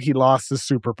looks like he lost his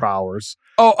superpowers.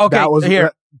 Oh, okay.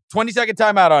 Here, 20-second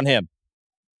timeout on him.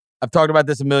 I've talked about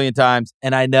this a million times,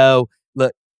 and I know.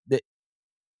 Look,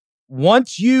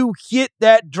 once you hit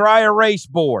that dry erase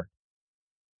board,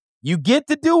 you get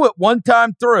to do it one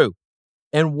time through.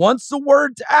 And once the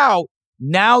word's out,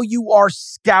 now you are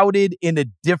scouted in a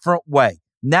different way.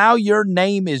 Now your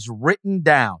name is written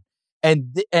down.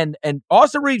 And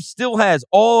Austin Reeves still has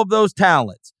all of those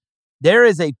talents. There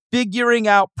is a figuring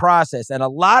out process. And a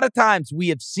lot of times we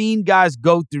have seen guys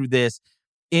go through this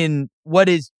in what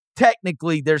is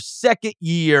technically their second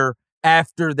year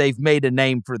after they've made a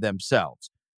name for themselves.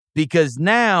 Because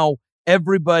now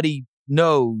everybody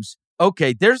knows,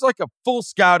 okay, there's like a full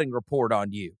scouting report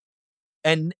on you.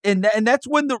 And that's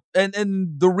when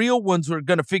the real ones are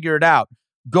going to figure it out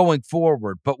going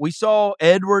forward. But we saw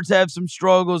Edwards have some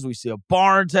struggles. We saw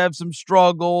Barnes have some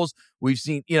struggles. We've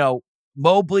seen,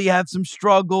 Mobley have some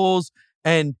struggles.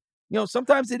 And,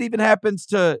 sometimes it even happens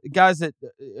to guys that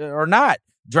are not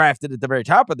drafted at the very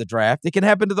top of the draft. It can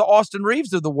happen to the Austin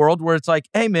Reeves of the world where it's like,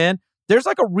 hey, man, there's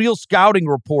like a real scouting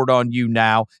report on you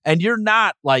now. And you're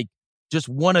not like just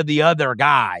one of the other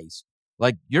guys.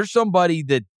 Like you're somebody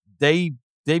that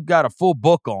they've got a full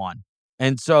book on.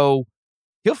 And so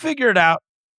he'll figure it out.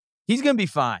 He's going to be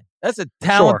fine. That's a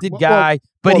talented Sure. guy,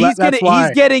 but well,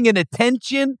 he's getting an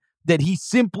attention that he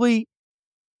simply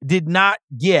did not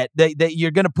get. That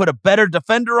you're going to put a better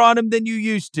defender on him than you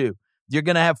used to. You're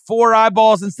going to have 4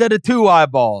 eyeballs instead of 2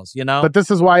 eyeballs, you know? But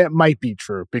this is why it might be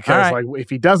true, because right. like if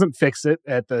he doesn't fix it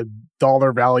at the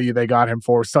dollar value they got him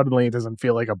for, suddenly it doesn't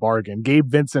feel like a bargain. Gabe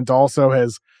Vincent also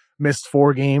has missed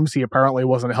 4 games. He apparently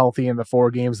wasn't healthy in the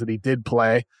 4 games that he did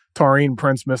play. Taurean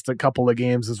Prince missed a couple of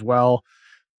games as well.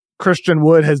 Christian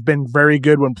Wood has been very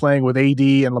good when playing with AD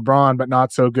and LeBron, but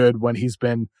not so good when he's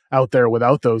been out there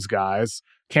without those guys.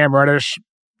 Cam Reddish,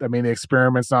 I mean, the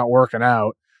experiment's not working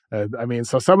out.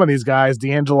 So some of these guys,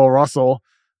 D'Angelo Russell,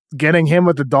 getting him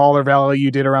with the dollar value you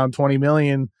did around $20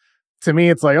 million, to me,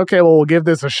 it's like, okay, well, we'll give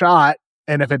this a shot.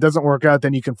 And if it doesn't work out,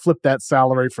 then you can flip that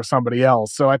salary for somebody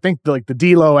else. So I think the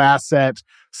D'Lo asset,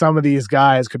 some of these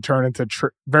guys could turn into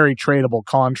very tradable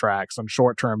contracts on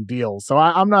short-term deals. So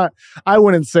I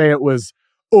wouldn't say it was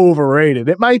overrated.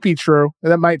 It might be true.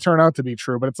 That might turn out to be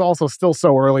true, but it's also still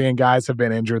so early and guys have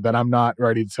been injured that I'm not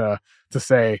ready to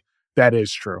say that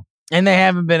is true. And they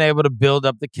haven't been able to build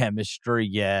up the chemistry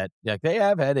yet. Like they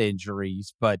have had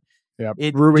injuries, but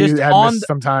Ruby had missed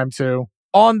some time too.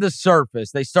 On the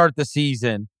surface, they start the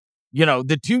season. You know,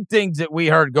 the 2 things that we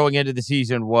heard going into the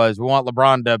season was we want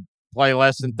LeBron to play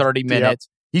less than 30 minutes.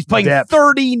 Yep. He's playing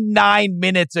 39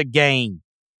 minutes a game.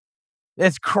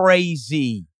 That's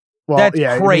crazy. Well, that's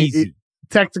crazy.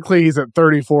 Technically, he's at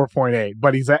 34.8,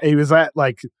 but he was at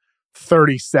like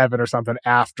 37 or something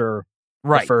after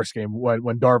the first game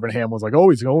when Darvin Ham was like, oh,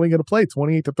 he's only going to play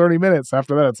 28 to 30 minutes.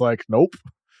 After that, it's like, nope.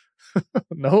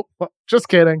 Nope. Just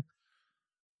kidding.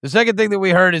 The second thing that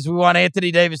we heard is we want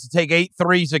Anthony Davis to take 8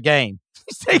 threes a game.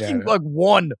 He's taking like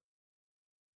 1.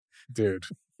 Dude.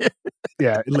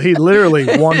 Yeah, he literally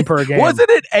 1 per game. Wasn't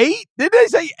it 8? Did they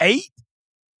say 8?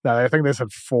 No, I think they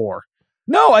said 4.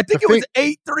 No, I think it was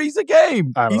 8 threes a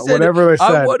game. I don't know, whatever they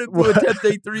said. I want him to attempt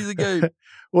 8 threes a game.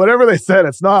 Whatever they said,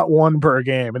 it's not 1 per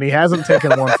game, and he hasn't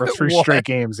taken 1 for 3 straight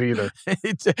games either.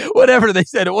 Whatever they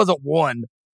said, it wasn't 1.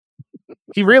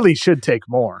 He really should take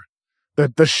more.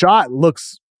 The shot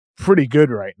looks pretty good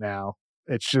right now.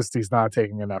 It's just he's not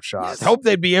taking enough shots. I just hope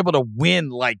they'd be able to win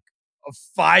like a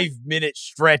 5-minute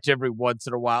stretch every once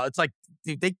in a while. It's like,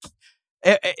 dude, they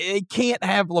can't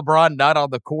have LeBron not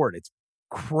on the court. It's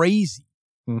crazy.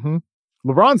 Mm-hmm.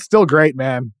 LeBron's still great,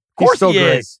 man. Of course he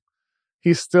is.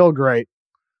 He's still great.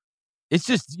 It's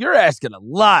just you're asking a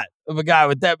lot of a guy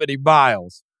with that many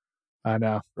miles. I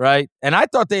know. Right? And I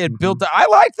thought they had built I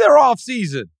liked their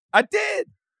offseason. I did.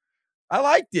 I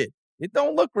liked it. It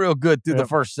don't look real good through the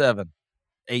first 7-8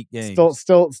 games.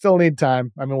 Still need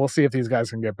time. I mean, we'll see if these guys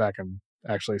can get back and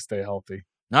actually stay healthy.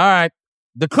 All right.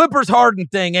 The Clippers Harden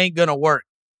thing ain't going to work.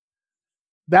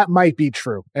 That might be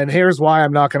true. And here's why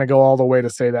I'm not going to go all the way to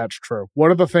say that's true. What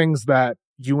are the things that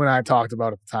you and I talked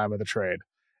about at the time of the trade?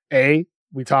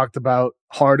 We talked about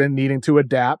Harden needing to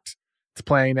adapt to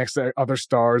playing next to other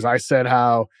stars. I said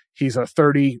how he's a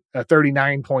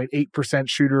 39.8%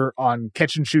 shooter on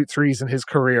catch and shoot threes in his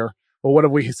career. Well, what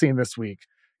have we seen this week?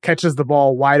 Catches the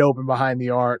ball wide open behind the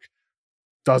arc,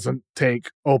 doesn't take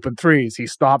open threes. He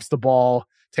stops the ball,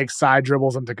 takes side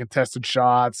dribbles into contested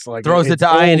shots. Like throws it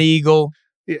to Ian Eagle.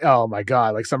 Oh my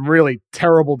God. Like some really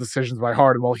terrible decisions by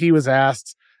Harden. Well, he was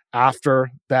asked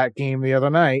after that game the other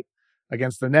night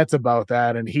against the Nets about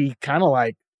that. And he kind of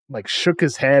like shook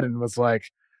his head and was like,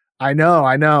 I know.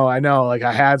 Like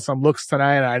I had some looks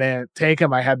tonight and I didn't take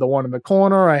them. I had the one in the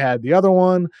corner. I had the other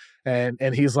one.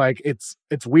 And he's like, it's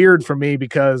weird for me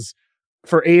because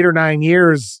for 8 or 9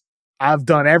 years, I've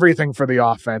done everything for the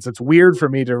offense. It's weird for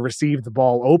me to receive the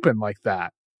ball open like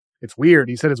that. It's weird.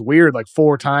 He said it's weird like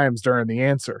 4 times during the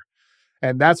answer.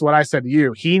 And that's what I said to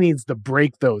you. He needs to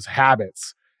break those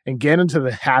habits and get into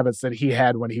the habits that he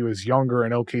had when he was younger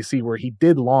in OKC, where he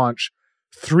did launch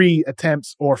 3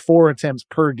 attempts or 4 attempts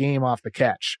per game off the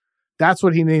catch. That's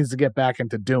what he needs to get back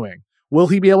into doing. Will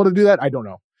he be able to do that? I don't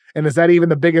know. And is that even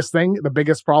the biggest thing, the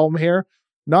biggest problem here?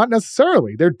 Not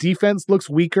necessarily. Their defense looks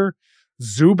weaker.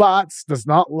 Zubats does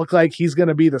not look like he's going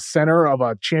to be the center of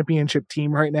a championship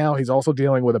team right now. He's also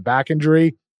dealing with a back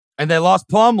injury. And they lost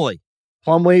Plumlee.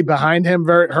 Plumlee behind him,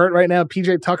 very hurt right now.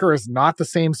 PJ Tucker is not the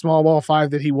same small ball 5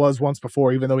 that he was once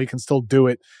before, even though he can still do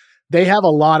it. They have a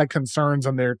lot of concerns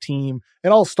on their team. It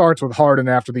all starts with Harden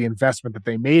after the investment that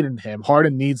they made in him.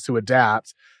 Harden needs to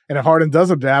adapt. And if Harden does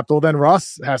adapt, well, then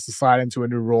Russ has to slide into a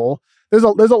new role. There's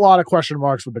a lot of question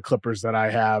marks with the Clippers that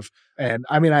I have. And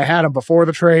I mean, I had them before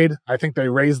the trade. I think they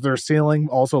raised their ceiling,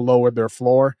 also lowered their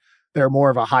floor. They're more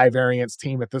of a high variance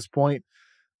team at this point.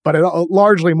 But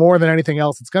largely more than anything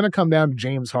else, it's going to come down to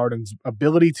James Harden's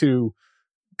ability to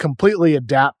completely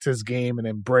adapt his game and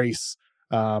embrace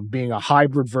being a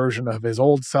hybrid version of his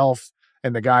old self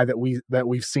and the guy that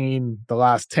we've seen the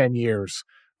last 10 years.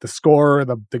 The scorer,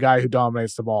 the guy who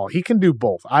dominates the ball. He can do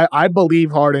both. I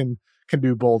believe Harden can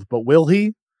do both, but will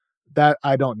he? That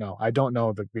I don't know. I don't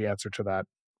know the answer to that.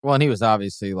 Well, and he was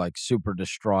obviously like super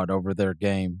distraught over their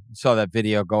game. You saw that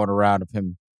video going around of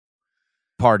him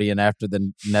partying after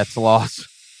the Nets loss.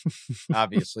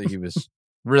 Obviously, he was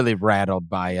really rattled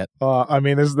by it. I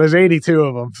mean, there's 82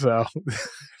 of them, so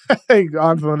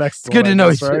on to the next. It's good to know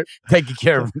he's right? taking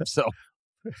care of himself.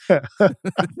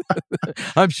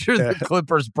 I'm sure the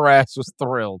Clippers brass was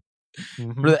thrilled.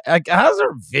 Like, how's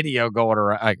their video going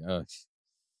around? All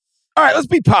right, let's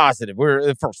be positive.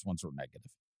 The first ones were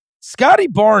negative. Scottie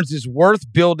Barnes is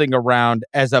worth building around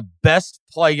as a best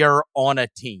player on a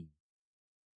team.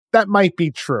 That might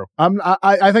be true.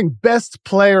 I think best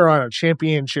player on a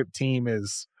championship team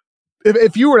is,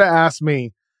 if you were to ask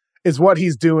me, is what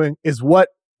he's doing, is what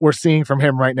we're seeing from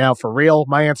him right now for real,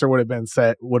 my answer would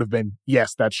have been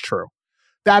yes, that's true.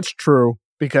 That's true,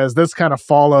 because this kind of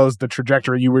follows the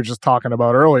trajectory you were just talking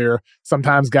about earlier.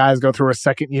 Sometimes guys go through a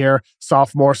second year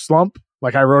sophomore slump,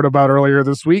 like I wrote about earlier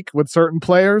this week with certain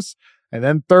players. And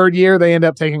then third year, they end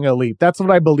up taking a leap. That's what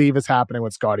I believe is happening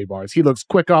with Scottie Barnes. He looks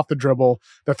quick off the dribble.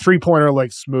 The three-pointer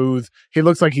looks smooth. He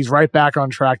looks like he's right back on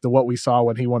track to what we saw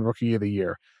when he won Rookie of the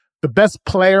Year. The best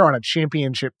player on a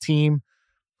championship team,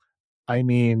 I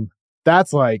mean,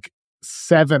 that's like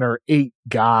 7 or 8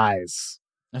 guys.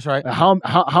 That's right.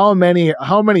 How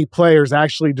many players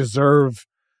actually deserve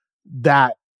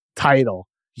that title?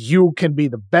 You can be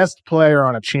the best player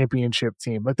on a championship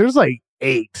team. Like, there's like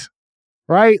 8.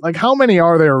 Right? Like, how many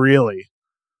are there really?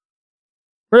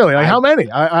 Really? Like, how many?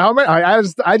 How many?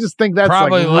 I just think that's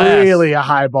like really a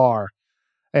high bar.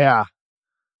 Yeah.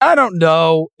 I don't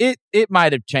know. It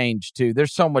might have changed too.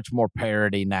 There's so much more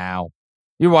parity now.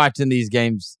 You're watching these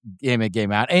games game in,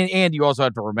 game out. And you also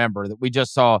have to remember that we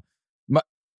just saw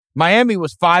Miami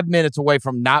was 5 minutes away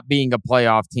from not being a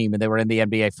playoff team, and they were in the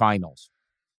NBA Finals.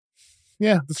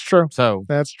 Yeah, that's true. So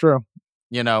that's true.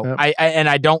 You know, yep.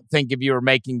 I don't think if you were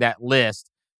making that list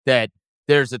that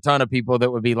there's a ton of people that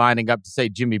would be lining up to say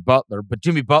Jimmy Butler, but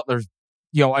Jimmy Butler's,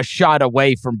 a shot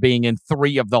away from being in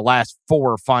 3 of the last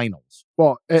 4 finals.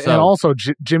 Well, and also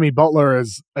Jimmy Butler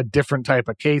is a different type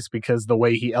of case because the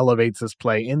way he elevates his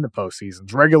play in the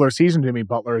postseasons. Regular season Jimmy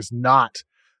Butler is not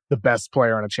the best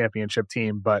player on a championship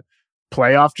team, but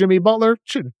playoff Jimmy Butler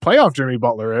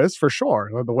is for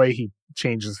sure. The way he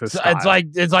changes his style.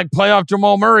 It's like playoff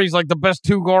Jamal Murray. He's like the best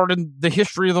 2 guard in the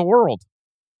history of the world.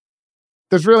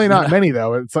 There's really not many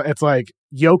though. It's like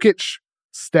Jokic,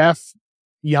 Steph,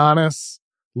 Giannis,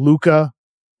 Luka,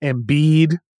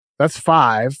 Embiid. That's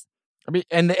 5. I mean,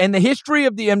 and the history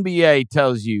of the NBA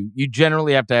tells you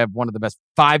generally have to have one of the best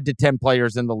 5 to 10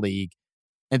 players in the league.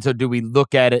 And so do we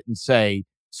look at it and say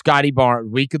Scottie Barnes,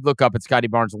 we could look up at Scottie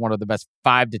Barnes, one of the best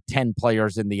 5 to 10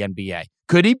 players in the NBA.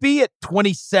 Could he be at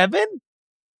 27?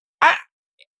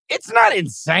 It's not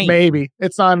insane. Maybe.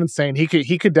 It's not insane. He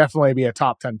could definitely be a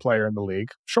top 10 player in the league.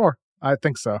 Sure. I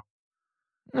think so.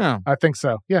 Yeah. I think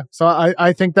so. Yeah. So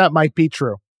I think that might be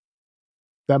true.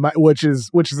 Which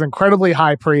is incredibly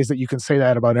high praise that you can say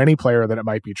that about any player, that it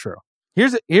might be true.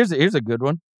 Here's a good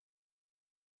one.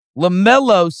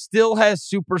 LaMelo still has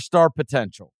superstar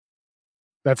potential.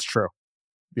 That's true.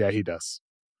 Yeah, he does.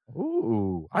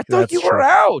 Ooh, I thought you were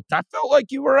out. I felt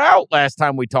like you were out last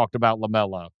time we talked about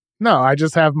LaMelo. No, I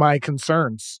just have my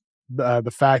concerns.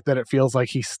 The fact that it feels like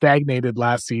he stagnated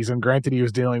last season. Granted, he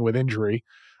was dealing with injury.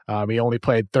 He only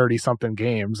played 30-something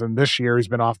games, and this year he's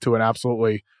been off to an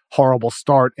absolutely horrible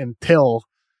start until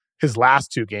his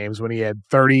last 2 games when he had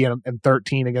 30 and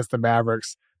 13 against the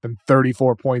Mavericks, then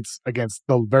 34 points against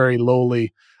the very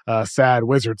lowly, sad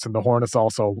Wizards, and the Hornets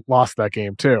also lost that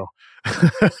game too.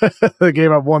 They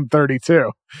gave up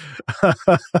 132.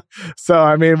 So,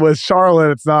 I mean, with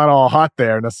Charlotte, it's not all hot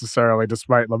there necessarily,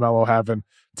 despite LaMelo having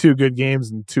 2 good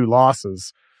games and 2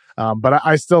 losses. But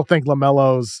I still think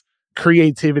LaMelo's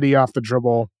creativity off the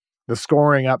dribble, the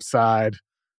scoring upside,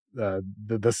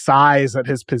 the size at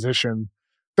his position,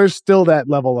 there's still that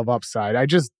level of upside.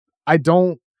 I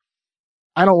don't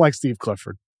like Steve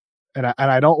Clifford, and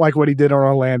I don't like what he did in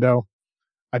Orlando.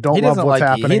 I don't love what's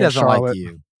happening in Charlotte. Like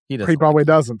you. He probably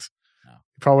doesn't. No.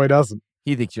 He probably doesn't.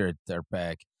 He thinks you're a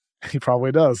dirtbag. He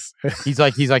probably does. He's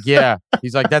like, yeah.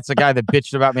 He's like, that's the guy that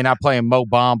bitched about me not playing Mo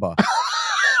Bamba.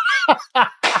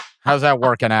 How's that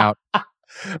working out?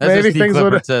 That's what Steve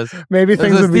Clifford says. Maybe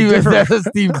things would be different. That's what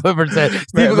Steve Clifford said.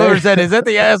 Steve Clifford said, "Is that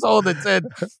the asshole that said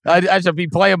I should be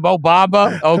playing Mo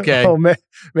Bamba?" Okay,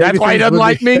 that's why he doesn't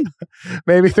like me.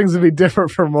 Maybe things would be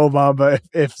different for Mo Bamba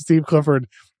if Steve Clifford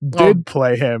did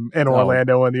play him in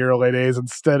Orlando in the early days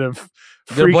instead of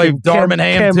freaking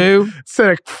Darmingham too.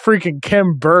 Instead of freaking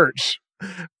Kem Birch.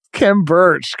 Kem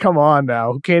Birch, come on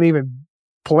now, who can't even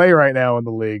play right now in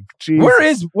the league. Jesus.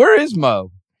 Where is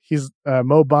Mo? He's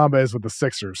Mo Bamba is with the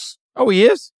Sixers. Oh, he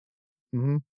is.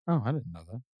 Mm-hmm. Oh, I didn't know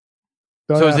that.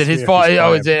 Don't so is it his fault?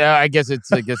 Oh, is it? I guess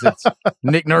it's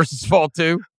Nick Nurse's fault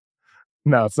too.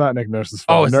 No, it's not Nick Nurse's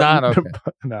fault. Oh, it's not. Okay.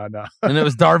 No. And it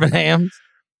was Darminham's.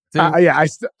 Yeah,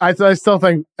 I still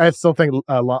think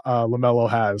LaMelo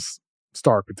has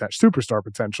superstar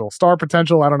potential. Star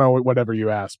potential. I don't know, whatever you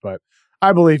ask, but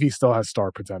I believe he still has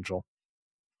star potential.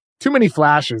 Too many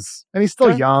flashes, and he's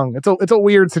still young. It's a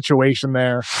weird situation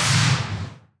there.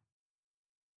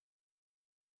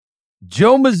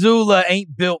 Joe Mazzulla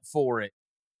ain't built for it.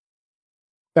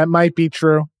 That might be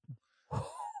true.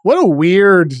 What a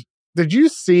weird. Did you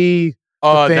see?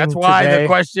 That's why today? The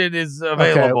question is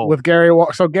available. Okay,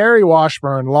 with Gary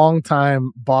Washburn,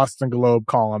 longtime Boston Globe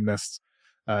columnist.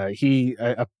 He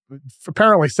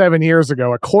apparently 7 years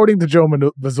ago, according to Joe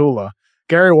Mazzulla,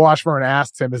 Gary Washburn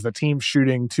asked him, is the team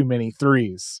shooting too many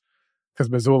threes? Because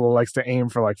Mazzulla likes to aim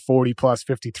for like 40 plus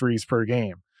 50 threes per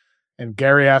game. And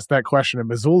Gary asked that question, and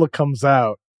Mazzulla comes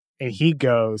out and he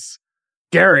goes,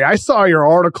 Gary, I saw your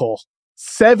article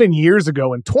 7 years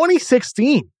ago in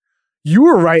 2016. You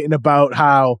were writing about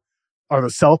how are the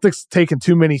Celtics taking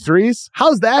too many threes?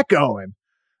 How's that going?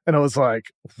 And I was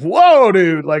like, whoa,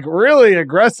 dude, like really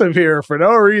aggressive here for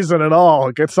no reason at all.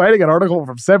 Like citing an article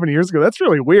from 7 years ago. That's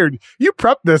really weird. You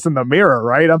prepped this in the mirror,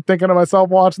 right? I'm thinking to myself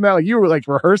watching that, like you were like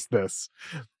rehearsed this.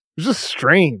 It's just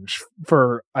strange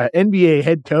for an NBA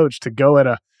head coach to go at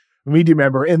a media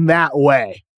member in that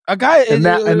way. A guy in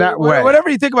that way. Whatever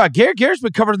you think about Gary's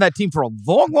been covering that team for a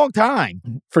long, long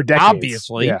time. For decades.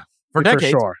 Obviously. Yeah. For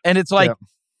decades. For sure. And it's like,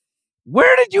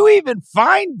 where did you even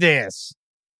find this?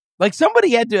 Like somebody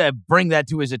had to bring that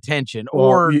to his attention,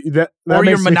 or you're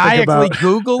maniacally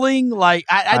Googling. Like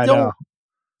I don't. Know.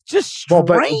 Just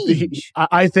strange.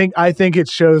 I think it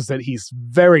shows that he's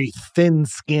very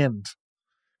thin-skinned,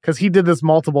 because he did this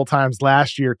multiple times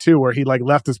last year too, where he like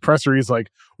left his presser. He's like,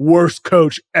 worst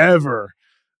coach ever,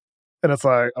 and it's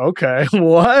like, okay,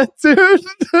 what, dude?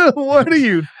 What are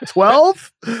you,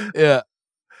 12? Yeah.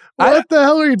 What the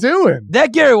hell are you doing?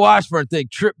 That Gary Washburn thing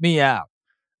tripped me out.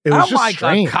 It was I'm just like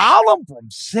strange. A column from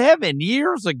 7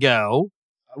 years ago.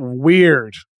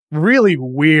 Weird. Really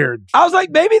weird. I was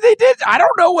like, maybe they did. I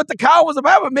don't know what the column was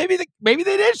about, but maybe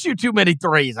they did shoot too many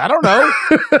threes. I don't know.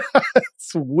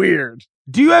 It's weird.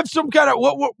 Do you have some kind of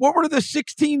what were the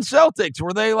 16 Celtics?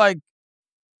 Were they like?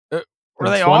 Were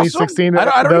they 2016? Awesome?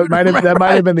 I don't that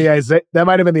might have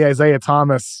been the Isaiah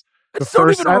Thomas. I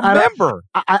don't even remember.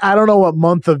 I don't know what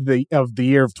month of the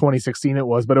year of 2016 it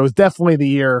was, but it was definitely the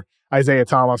year Isaiah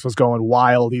Thomas was going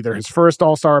wild, either his first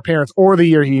All-Star appearance or the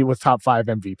year he was top 5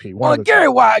 MVP. Gary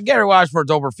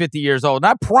Washburn's over 50 years old, and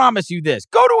I promise you this.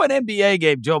 Go to an NBA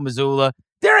game, Joe Mazzulla.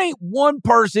 There ain't one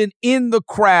person in the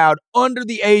crowd under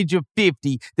the age of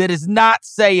 50 that is not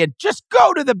saying, just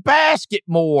go to the basket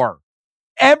more.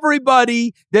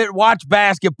 Everybody that watched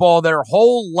basketball their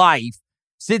whole life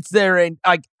sits there and,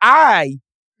 like,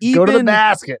 go to the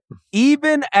basket.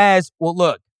 Even as, well,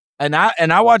 look, and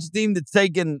I watch a team that's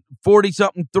taking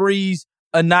 40-something threes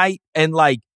a night and,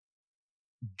 like,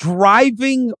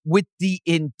 driving with the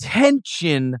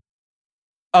intention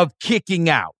of kicking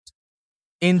out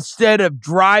instead of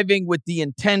driving with the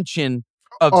intention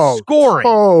of scoring.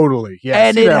 Totally. Yeah,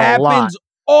 and it happens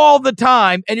all the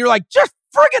time. And you're like, just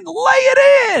friggin' lay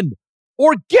it in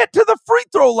or get to the free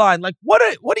throw line. Like, what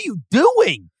are you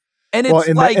doing? And it's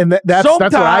that's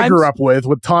what I grew up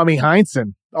with Tommy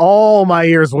Heinsohn. All my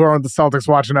years were on the Celtics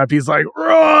watching up. He's like,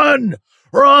 run.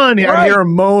 Right. I hear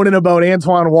him moaning about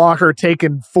Antoine Walker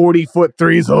taking 40-foot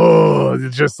threes. Oh,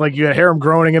 it's just like you hear him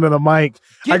groaning into the mic.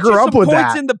 I grew up with that.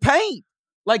 Points in the paint.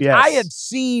 Like, yes. I have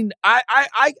seen,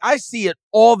 I see it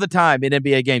all the time in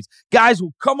NBA games. Guys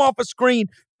will come off a screen,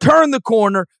 turn the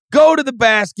corner, go to the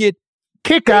basket,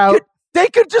 kick out. They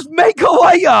could just make a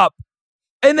layup,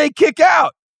 and they kick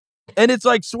out. And it's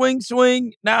like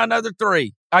swing, now another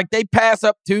three. Like, they pass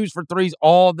up 2s for 3s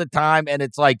all the time, and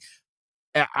it's like,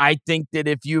 I think that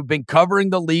if you've been covering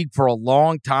the league for a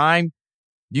long time,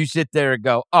 you sit there and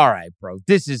go, all right, bro,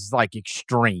 this is like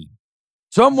extreme.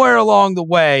 Somewhere along the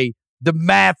way, the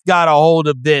math got a hold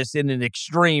of this in an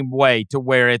extreme way to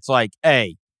where it's like,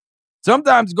 hey,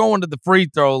 sometimes going to the free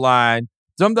throw line,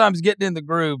 sometimes getting in the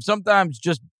groove, sometimes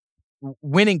just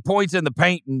winning points in the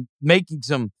paint and making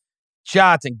some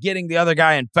shots and getting the other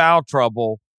guy in foul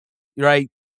trouble, right?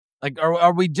 Like,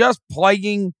 are we just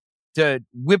playing to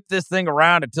whip this thing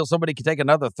around until somebody can take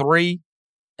another three?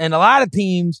 And a lot of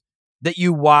teams that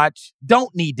you watch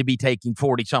don't need to be taking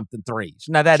 40-something threes.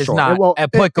 Now, that is not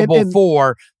applicable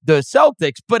for the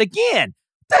Celtics. But again,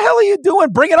 what the hell are you doing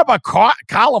bringing up a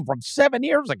column from 7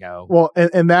 years ago? Well,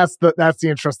 and that's the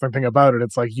interesting thing about it.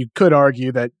 It's like you could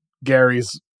argue that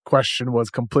Gary's question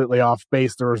was completely off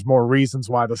base. There was more reasons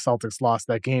why the Celtics lost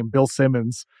that game. Bill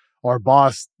Simmons, our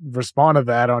boss, responded to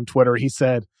that on Twitter. He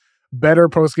said, better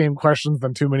post-game questions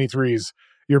than too many threes.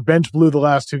 Your bench blew the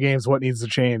last 2 games. What needs to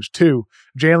change? 2,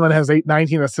 Jalen has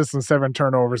 19 assists and 7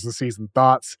 turnovers this season.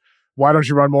 Thoughts? Why don't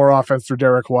you run more offense through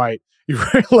Derek White?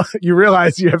 You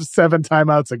realize you have 7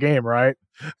 timeouts a game, right?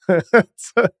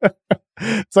 It's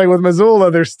like with Missoula,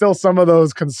 there's still some of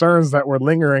those concerns that were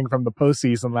lingering from the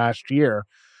postseason last year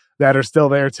that are still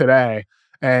there today.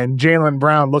 And Jaylen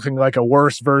Brown looking like a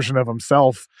worse version of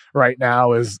himself right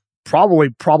now is probably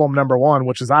problem number 1,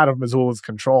 which is out of Missoula's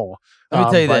control. Let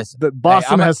me tell you this.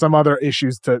 Boston has some other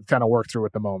issues to kind of work through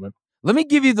at the moment. Let me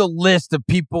give you the list of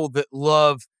people that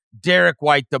love Derek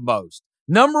White the most.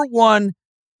 Number 1,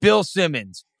 Bill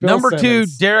Simmons. Number 2,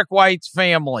 Derek White's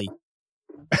family.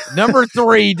 Number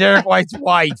 3, Derek White's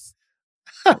wife.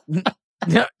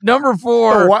 Number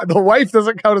 4. The wife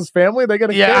doesn't count as family? They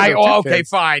got a kid. Okay,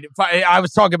 fine. I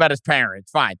was talking about his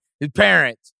parents. Fine. His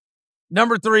parents.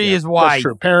 Number 3 is wife.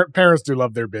 That's true. Parents do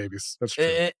love their babies. That's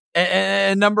true.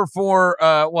 And number 4,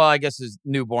 well, I guess his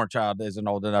newborn child isn't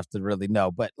old enough to really know.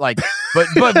 But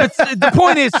the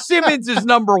point is, Simmons is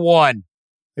number 1.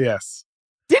 Yes.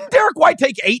 Didn't Derek White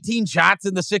take 18 shots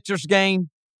in the Sixers game?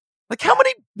 Like, how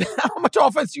much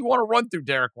offense do you want to run through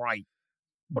Derek White?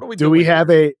 What are we doing?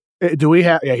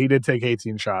 Yeah, he did take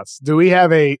 18 shots. Do we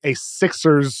have a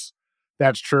Sixers?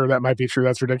 That's true. That might be true.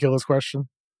 That's a ridiculous question.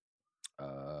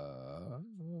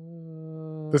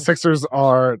 The Sixers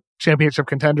are championship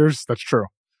contenders. That's true.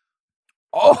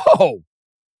 Oh,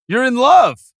 you're in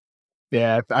love.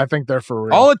 Yeah, I think they're for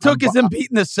real. All it took is them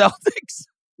beating the Celtics.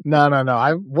 No.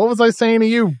 What was I saying to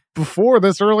you before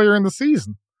this earlier in the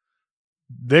season?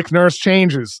 Nick Nurse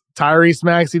changes. Tyrese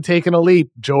Maxey taking a leap.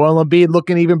 Joel Embiid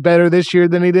looking even better this year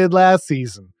than he did last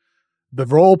season. The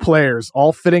role players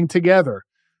all fitting together.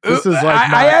 This is like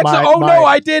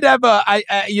I did have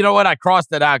you know what? I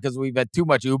crossed it out because we've had too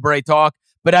much Oubre talk,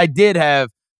 but I did have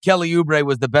Kelly Oubre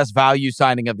was the best value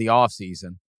signing of the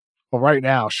offseason. Well, right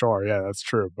now, sure. Yeah, that's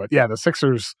true. But yeah, the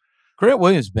Sixers. Grant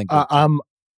Williams has been good.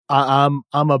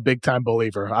 I'm a big time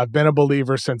believer. I've been a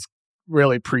believer since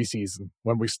really preseason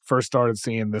when we first started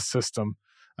seeing this system.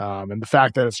 And the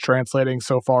fact that it's translating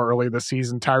so far early this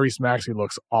season, Tyrese Maxey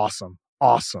looks awesome.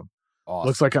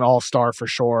 Looks like an all-star for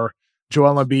sure.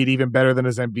 Joel Embiid even better than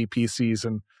his MVP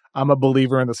season. I'm a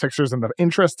believer in the Sixers. And the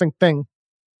interesting thing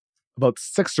about the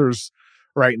Sixers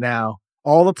right now,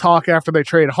 all the talk after they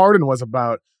traded Harden was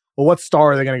about, well, what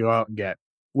star are they going to go out and get?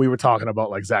 We were talking about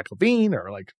like Zach LaVine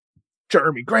or like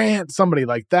Jeremy Grant, somebody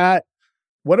like that.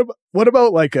 What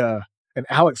about like an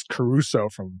Alex Caruso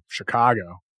from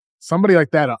Chicago? Somebody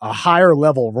like that, a higher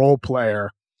level role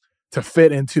player to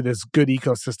fit into this good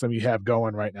ecosystem you have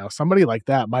going right now. Somebody like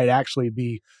that might actually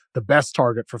be the best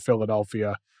target for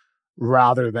Philadelphia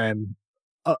rather than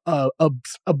a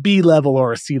B level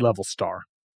or a C level star.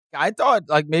 I thought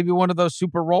like maybe one of those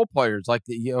super role players, like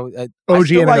the OG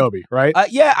Anunoby, right?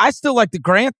 Yeah, I still like the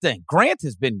Grant thing. Grant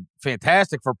has been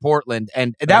fantastic for Portland,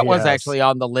 and that was actually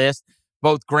on the list.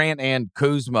 Both Grant and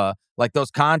Kuzma, like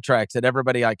those contracts that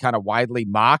everybody like kind of widely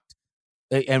mocked.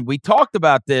 And we talked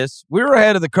about this. We were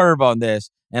ahead of the curve on this,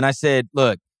 and I said,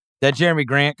 "Look, that Jeremy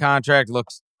Grant contract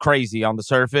looks crazy on the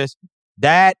surface.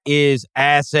 That is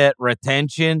asset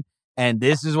retention, and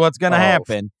this is what's going to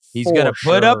happen. He's going to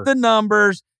put up the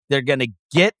numbers." They're going to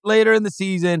get later in the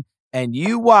season, and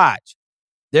you watch.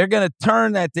 They're going to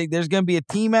turn that thing. There's going to be a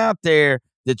team out there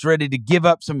that's ready to give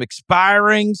up some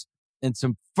expirings and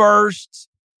some firsts,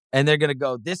 and they're going to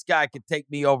go, this guy could take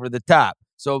me over the top.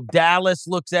 So Dallas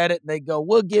looks at it, and they go,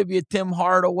 we'll give you Tim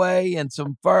Hardaway and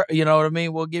some, you know what I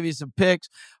mean? We'll give you some picks.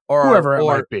 Or whoever it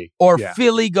might be. Or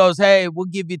Philly goes, hey, we'll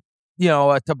give you,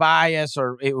 a Tobias,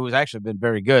 or it was actually been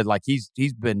very good. Like he's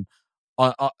been,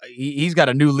 he's got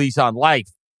a new lease on life.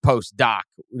 Post Doc,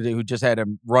 who just had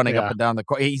him running up and down the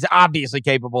court. He's obviously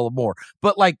capable of more.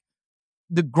 But like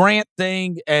the Grant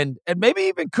thing and maybe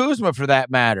even Kuzma for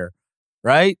that matter,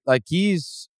 right? Like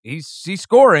he's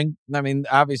scoring. I mean,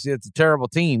 obviously it's a terrible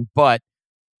team, but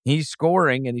he's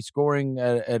scoring and he's scoring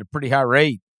at a pretty high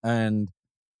rate. And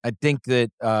I think that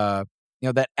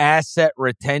that asset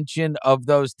retention of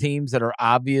those teams that are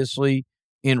obviously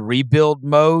in rebuild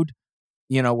mode,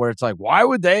 where it's like, why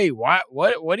would they, what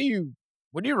do you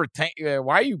retain?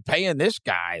 Why are you paying this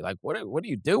guy? Like, what are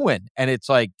you doing? And it's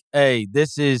like, hey,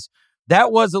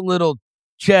 that was a little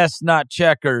chess, not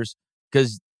checkers,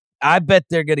 because I bet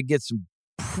they're going to get some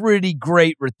pretty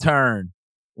great return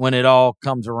when it all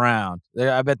comes around.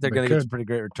 I bet they're going to get some pretty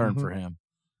great return for him.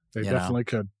 They definitely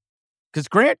could. Because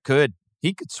Grant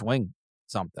he could swing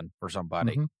something for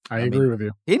somebody. I agree with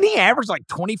you. Didn't he average like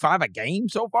 25 a game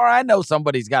so far? I know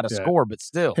somebody's got to score, but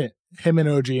still. Him and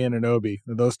OG Anunoby,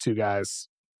 those two guys,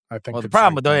 I think. Well, the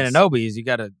problem with Anunoby is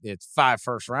it's 5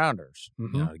 first-rounders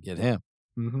to get him.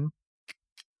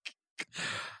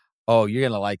 Oh, you're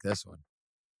going to like this one.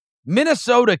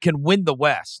 Minnesota can win the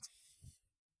West.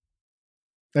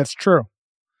 That's true.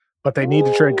 But they need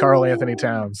to trade Karl Anthony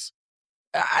Towns.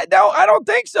 I don't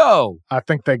think so. I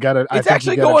think they got it. It's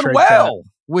actually going well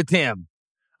with him.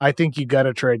 I think you got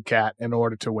to trade Cat in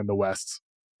order to win the West.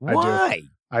 Why?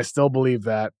 I still believe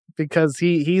that because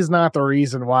he's not the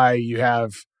reason why you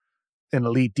have an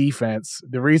elite defense.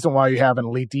 The reason why you have an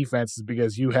elite defense is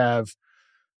because you have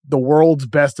the world's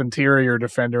best interior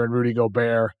defender in Rudy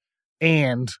Gobert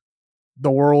and the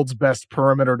world's best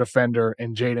perimeter defender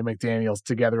in Jaden McDaniels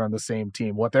together on the same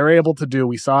team. What they're able to do,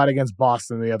 we saw it against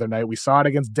Boston the other night. We saw it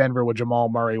against Denver with Jamal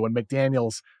Murray when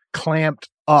McDaniels clamped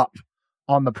up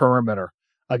on the perimeter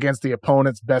against the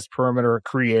opponent's best perimeter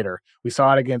creator. We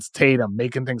saw it against Tatum,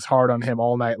 making things hard on him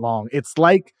all night long. It's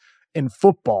like in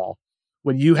football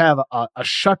when you have a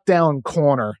shutdown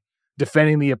corner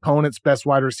defending the opponent's best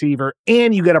wide receiver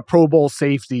and you get a Pro Bowl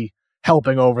safety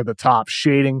helping over the top,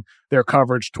 shading their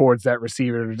coverage towards that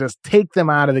receiver to just take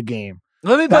them out of the game.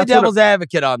 Let me play devil's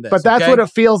advocate on this. But that's what it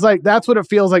feels like. That's what it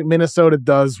feels like Minnesota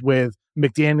does with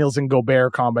McDaniels and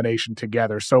Gobert combination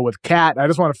together. So with Cat, I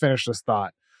just want to finish this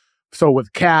thought. So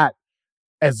with Cat,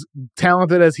 as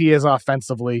talented as he is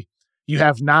offensively, you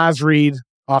have Naz Reid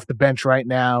off the bench right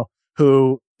now,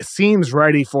 who seems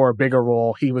ready for a bigger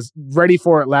role. He was ready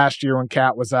for it last year when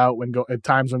Cat was out, at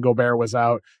times when Gobert was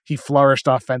out. He flourished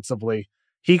offensively.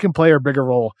 He can play a bigger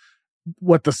role.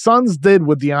 What the Suns did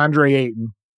with DeAndre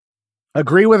Ayton,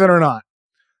 agree with it or not,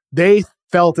 they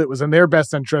felt it was in their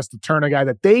best interest to turn a guy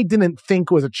that they didn't think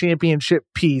was a championship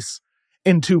piece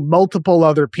into multiple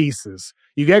other pieces.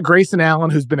 You get Grayson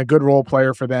Allen, who's been a good role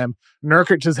player for them.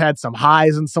 Nurkic has had some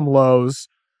highs and some lows.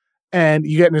 And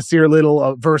you get Nasir Little,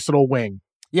 a versatile wing.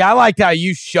 Yeah, I liked how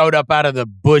you showed up out of the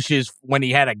bushes when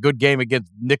he had a good game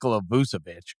against Nikola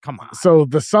Vucevic. Come on. So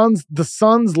the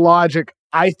Suns' logic,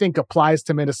 I think, applies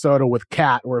to Minnesota with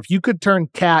Cat, where if you could turn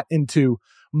Cat into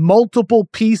multiple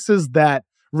pieces that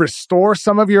restore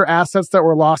some of your assets that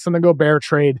were lost in the Gobert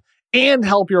trade and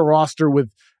help your roster with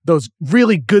those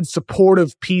really good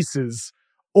supportive pieces,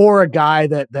 or a guy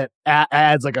that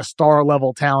adds like a star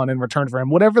level talent in return for him,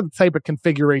 whatever the type of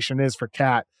configuration is for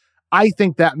Cat, I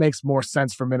think that makes more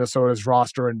sense for Minnesota's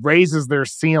roster and raises their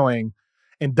ceiling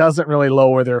and doesn't really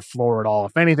lower their floor at all.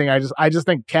 If anything, I just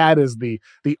think Cat is the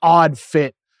odd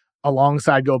fit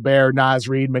alongside Gobert, Naz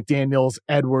Reid, McDaniels,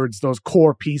 Edwards, those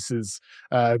core pieces.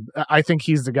 I think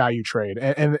he's the guy you trade.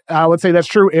 And I would say that's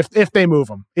true if they move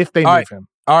him, him.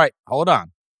 All right, hold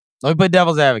on. Let me play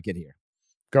devil's advocate here.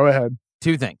 Go ahead.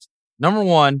 2 things. Number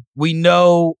one, we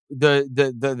know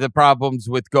the problems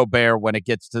with Gobert when it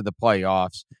gets to the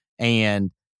playoffs,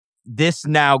 and this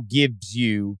now gives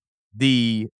you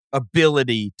the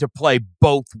ability to play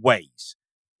both ways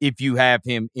if you have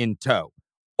him in tow.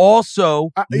 Also,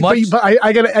 but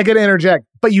I gotta interject.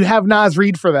 But you have Naz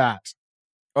Reid for that.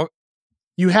 Oh,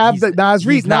 you have the Naz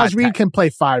Reid. Naz Reid can play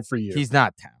 5 for you. He's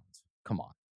not Towns. Come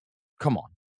on.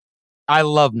 I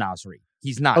love Naz Reid.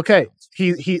 He's not. Okay.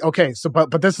 Towns. Okay. So,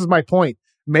 but this is my point.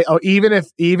 Even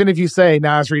if you say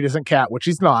Naz Reid isn't Cat, which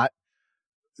he's not,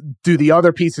 do the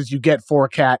other pieces you get for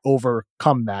Cat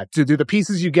overcome that? Do the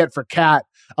pieces you get for Cat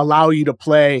allow you to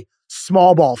play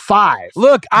small ball 5?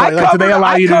 Look, do they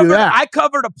allow you to do that? I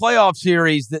covered a playoff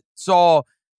series that saw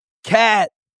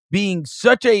Cat being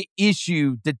such a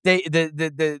issue that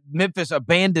the Memphis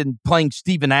abandoned playing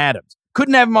Steven Adams.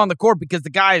 Couldn't have him on the court because the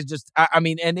guy is just,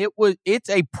 it's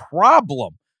a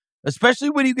problem, especially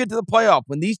when you get to the playoff.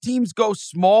 When these teams go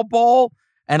small ball,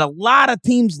 and a lot of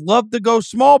teams love to go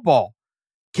small ball,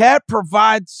 Cat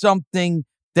provides something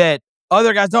that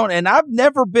other guys don't. And I've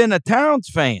never been a Towns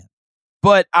fan,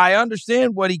 but I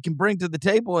understand what he can bring to the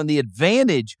table and the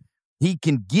advantage he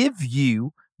can give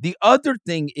you. The other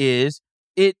thing is,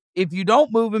 if you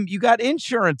don't move him, you got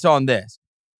insurance on this.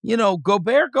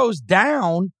 Gobert goes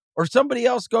down, or somebody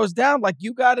else goes down, like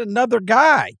you got another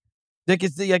guy that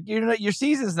can see, like, your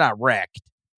season's not wrecked.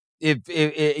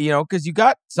 because you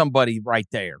got somebody right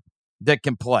there that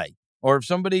can play, or if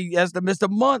somebody has to miss a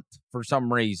month for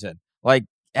some reason, like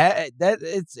it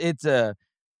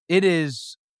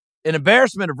is an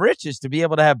embarrassment of riches to be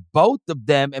able to have both of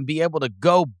them and be able to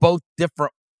go both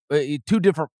different, two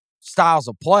different styles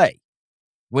of play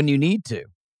when you need to.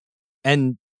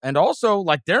 And also,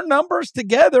 like, their numbers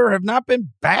together have not been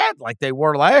bad like they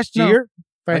were last year.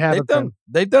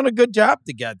 They've done a good job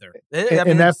together.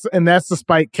 That's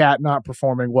despite Cat not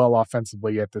performing well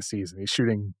offensively yet this season. He's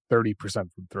shooting 30%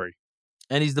 from three.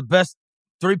 And he's the best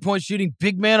three-point shooting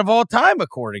big man of all time,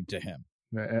 according to him.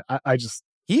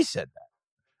 He said that.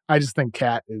 I just think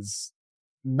Cat is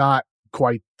not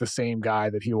quite the same guy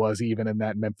that he was even in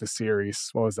that Memphis series.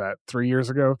 What was that? 3 years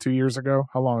ago? 2 years ago?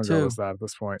 How long ago was that at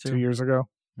this point? 2 years ago?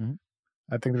 Mm-hmm.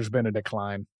 I think there's been a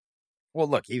decline. Well,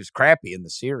 look, he was crappy in the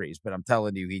series, but I'm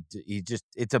telling you, he just,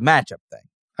 it's a matchup thing.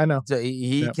 I know. So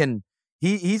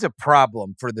he's a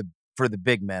problem for the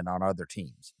big men on other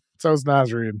teams. So is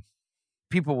Naz Reid.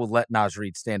 People will let Naz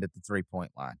Reid stand at the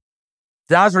 3-point line.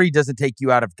 Naz Reid doesn't take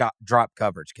you out of drop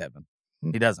coverage, Kevin.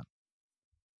 He doesn't.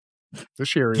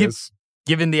 This year he is.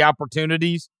 Given the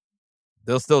opportunities,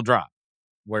 they'll still drop.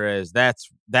 Whereas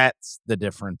that's the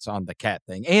difference on the Cat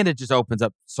thing. And it just opens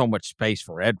up so much space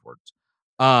for Edwards.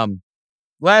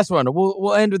 Last one.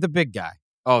 We'll end with the big guy.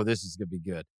 Oh, this is going to be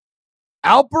good.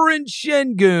 Alperen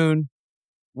Şengün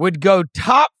would go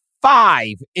top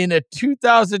 5 in a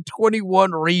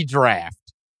 2021 redraft.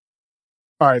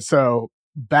 All right, so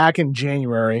back in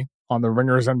January on the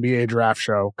Ringers NBA draft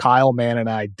show, Kyle Mann and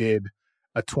I did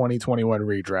a 2021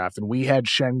 redraft, and we had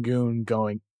Şengün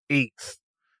going 8th.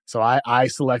 So I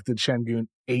selected Şengün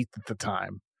 8th at the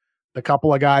time. The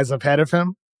couple of guys ahead of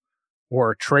him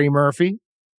were Trey Murphy,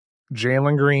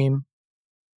 Jalen Green,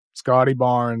 Scottie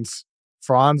Barnes,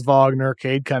 Franz Wagner,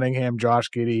 Cade Cunningham, Josh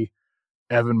Giddey,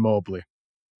 Evan Mobley.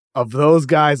 Of those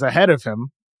guys ahead of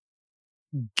him,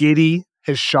 Giddey,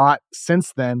 his shot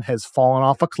since then has fallen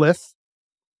off a cliff.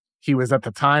 He was at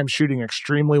the time shooting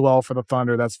extremely well for the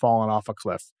Thunder. That's fallen off a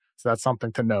cliff. So that's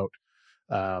something to note.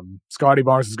 Scottie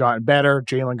Barnes has gotten better.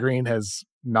 Jalen Green has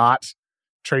not.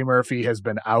 Trey Murphy has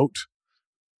been out.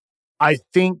 I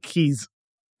think he's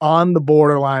on the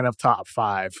borderline of top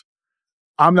 5.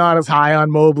 I'm not as high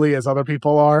on Mobley as other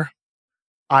people are.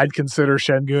 I'd consider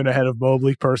Şengün ahead of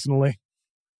Mobley personally.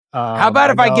 How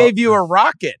about if I gave you a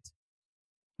Rocket?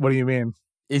 What do you mean?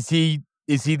 Is he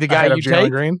the guy you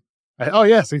take? Green? Oh,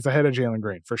 yes, he's ahead of Jalen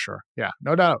Green for sure. Yeah,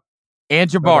 no doubt. And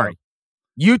Jabari. No doubt.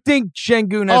 You think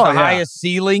Şengün has the highest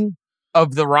ceiling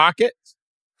of the Rockets?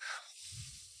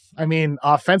 I mean,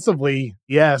 offensively,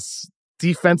 yes.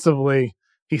 Defensively,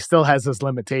 he still has his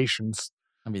limitations.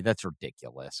 I mean, that's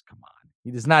ridiculous. Come on. He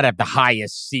does not have the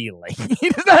highest ceiling. He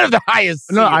does not have the highest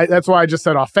ceiling. No, that's why I just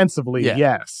said offensively,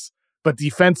 yes. But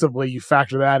defensively, you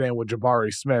factor that in with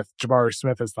Jabari Smith. Jabari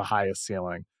Smith is the highest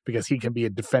ceiling because he can be a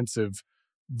defensive,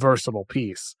 versatile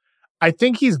piece. I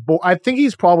think he's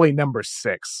probably number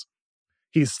 6.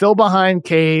 He's still behind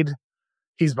Cade.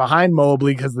 He's behind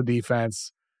Mobley because of the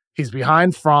defense. He's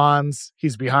behind Franz.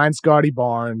 He's behind Scottie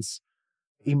Barnes.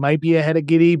 He might be ahead of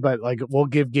Giddey, but like we'll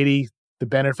give Giddey the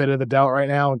benefit of the doubt right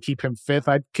now and keep him 5th.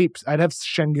 I'd have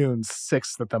Şengün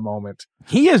 6th at the moment.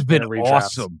 He has been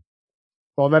awesome.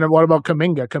 Well, then what about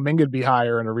Kuminga? Kuminga'd be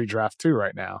higher in a redraft too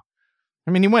right now.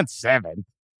 I mean, he went 7th.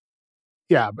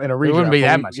 Yeah, in a redraft. It wouldn't be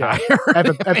that much higher.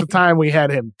 At the time, we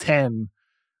had him 10.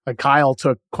 Like Kyle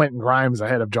took Quentin Grimes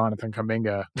ahead of Jonathan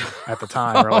Kuminga at the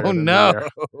time. Oh no!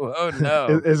 Oh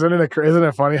no! Isn't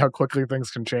it funny how quickly things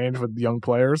can change with young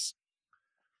players?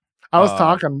 I was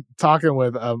talking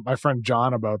with my friend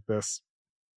John about this.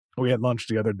 We had lunch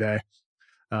the other day.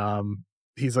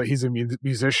 He's a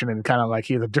musician and kind of like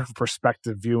he has a different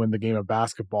perspective viewing the game of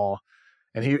basketball,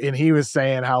 and he was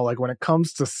saying how like when it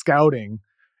comes to scouting,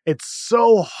 it's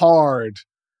so hard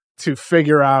to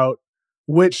figure out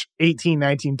which 18,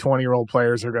 19, 20-year-old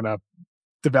players are going to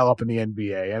develop in the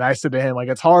NBA. And I said to him, like,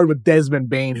 it's hard with Desmond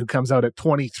Bane, who comes out at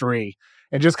 23.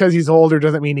 And just because he's older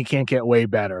doesn't mean he can't get way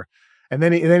better. And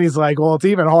then he's like, well, it's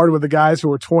even hard with the guys who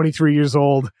are 23 years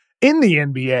old in the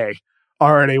NBA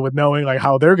already with knowing like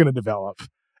how they're going to develop.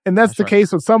 And that's the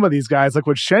case with some of these guys. Like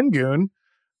with Şengün,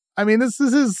 I mean, this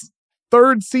is his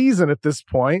 3rd season at this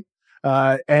point,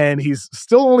 and he's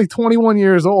still only 21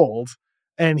 years old.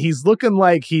 And he's looking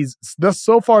like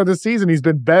so far this season, he's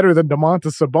been better than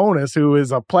Domantas Sabonis, who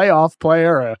is a playoff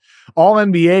player, a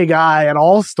all-NBA guy, an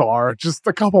all-star just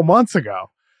a couple months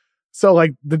ago. So,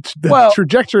 like, the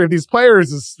trajectory of these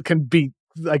players can be,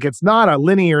 like, it's not a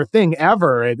linear thing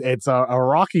ever. It's a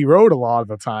rocky road a lot of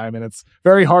the time, and it's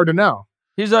very hard to know.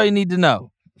 Here's all you need to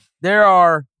know. There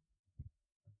are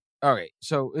Okay,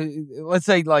 so let's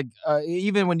say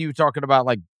even when you were talking about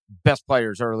like best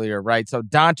players earlier, right? So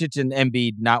Doncic and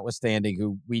Embiid notwithstanding,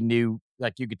 who we knew,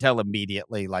 like you could tell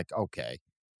immediately, like, okay.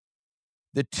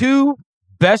 The two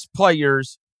best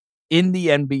players in the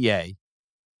NBA,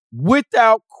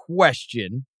 without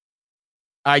question,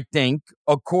 I think,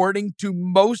 according to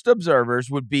most observers,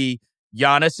 would be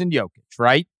Giannis and Jokic,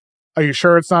 right? Are you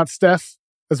sure it's not Steph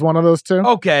as one of those two?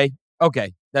 Okay,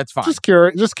 that's fine. Just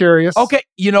curious. Okay,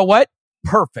 you know what?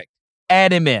 Perfect.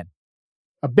 Add him in.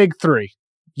 A big three.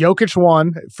 Jokic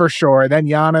 1 for sure, then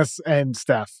Giannis and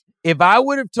Steph. If I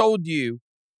would have told you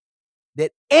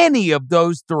that any of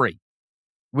those three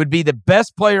would be the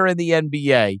best player in the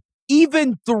NBA,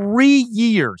 even 3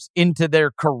 years into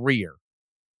their career,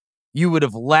 you would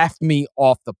have laughed me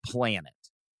off the planet.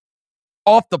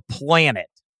 Off the planet.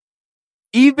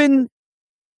 Even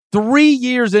 3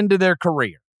 years into their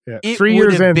career. Yeah, 3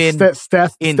 years in,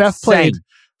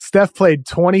 Steph played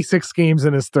 26 games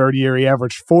in his third year. He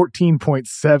averaged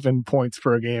 14.7 points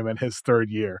per game in his third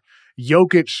year.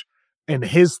 Jokic, in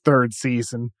his third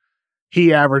season,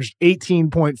 he averaged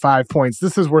 18.5 points.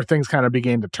 This is where things kind of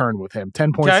began to turn with him.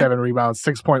 10.7 rebounds,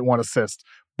 6.1 assists.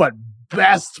 But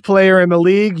best player in the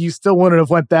league, you still wouldn't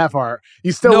have went that far.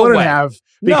 You still wouldn't have,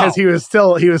 because he was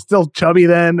still chubby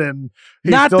then, and he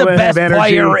not still the didn't best have energy.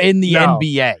 player in the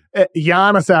NBA.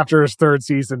 Giannis, after his third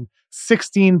season,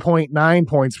 16.9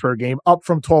 points per game, up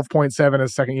from 12.7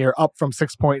 his second year, up from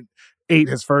 6.8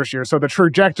 his first year. So the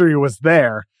trajectory was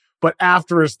there. But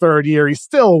after his third year, he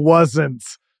still wasn't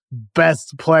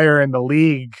best player in the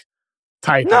league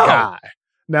type of guy.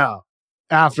 No.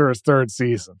 After his third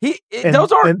season.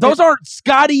 Those aren't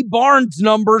Scottie Barnes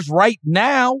numbers right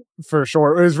now. For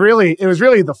sure. It was really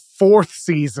the fourth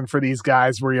season for these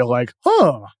guys where you're like,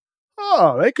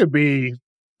 they could be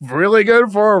really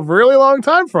good for a really long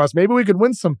time for us. Maybe we could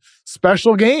win some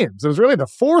special games. It was really the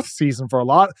fourth season for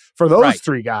those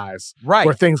three guys. Right.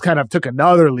 Where things kind of took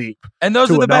another leap. And those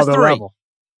are the best three. Level.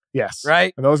 Yes.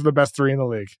 Right. And those are the best three in the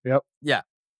league. Yep. Yeah.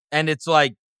 And it's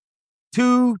like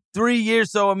 2-3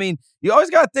 years. So, I mean, you always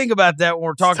got to think about that when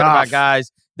we're talking about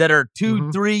guys that are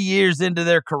 2-3 years into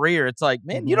their career. It's like,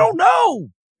 man, you don't know.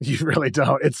 You really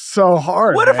don't. It's so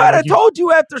hard. What if I'd have told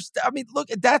you after? Look,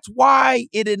 that's why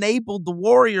it enabled the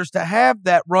Warriors to have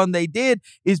that run they did,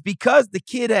 is because the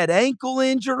kid had ankle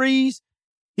injuries.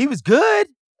 He was good,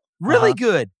 really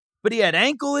good, but he had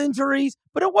ankle injuries.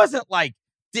 But it wasn't like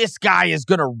this guy is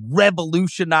going to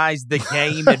revolutionize the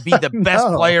game and be the best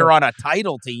player on a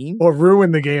title team. Or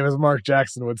ruin the game, as Mark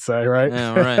Jackson would say, right?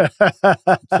 Yeah,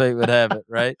 right. Fate would have it,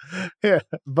 right? Yeah,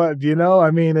 but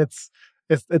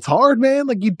it's hard, man.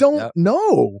 Like, you don't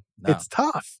know. No. It's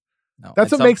tough. No.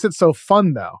 That's what makes it so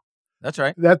fun, though. That's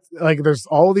right. That's like, there's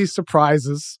all these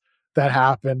surprises that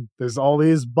happen. There's all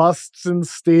these busts and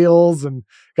steals and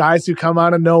guys who come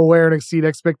out of nowhere and exceed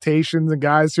expectations, and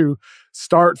guys who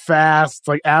start fast.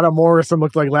 Like Adam Morrison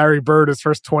looked like Larry Bird his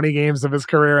first 20 games of his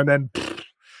career, and then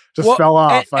fell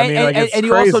off. And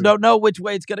you also don't know which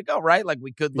way it's going to go, right? Like,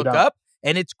 we could look up,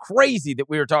 and it's crazy that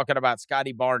we were talking about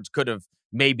Scottie Barnes could have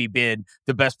maybe been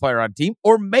the best player on the team,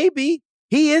 or maybe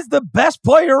he is the best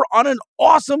player on an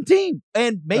awesome team,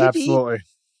 and maybe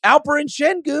Alperen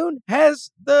Şengün has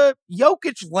the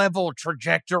Jokic level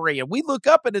trajectory, and we look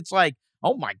up and it's like,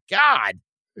 oh my God,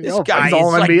 this guy is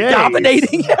like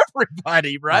dominating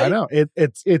everybody, right? I know.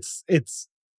 It's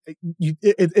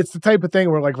the type of thing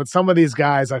where, like, with some of these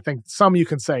guys, I think some you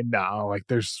can say no, like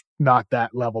there's not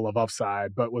that level of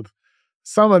upside, but with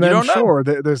some of them, sure,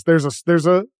 there's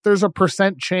a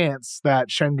percent chance that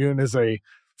Şengün is a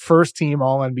first team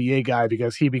All NBA guy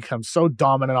because he becomes so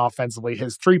dominant offensively.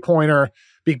 His 3-pointer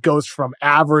goes from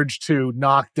average to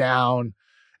knockdown,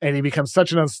 and he becomes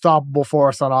such an unstoppable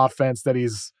force on offense that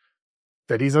he's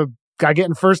a guy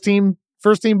getting first team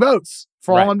votes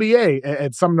for All NBA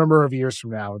at some number of years from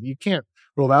now. You can't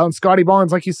rule that out. And Scottie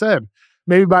Barnes, like you said,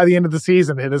 maybe by the end of the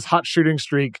season, his hot shooting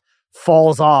streak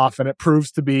falls off and it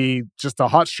proves to be just a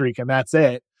hot streak, and that's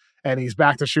it. And he's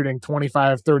back to shooting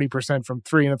 25-30% from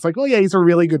three. And it's like, well, yeah, he's a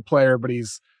really good player, but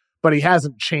he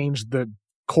hasn't changed the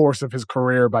course of his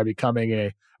career by becoming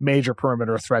a major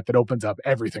perimeter threat that opens up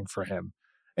everything for him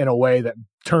in a way that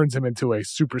turns him into a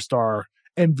superstar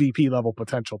MVP level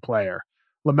potential player.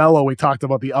 LaMelo, we talked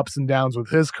about the ups and downs with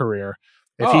his career.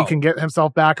 If he can get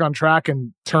himself back on track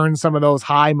and turn some of those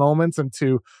high moments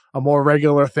into a more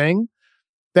regular thing,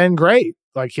 then great.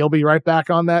 Like, he'll be right back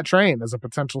on that train as a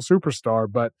potential superstar.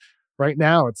 But right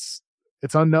now it's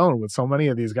unknown with so many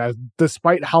of these guys,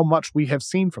 despite how much we have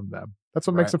seen from them. That's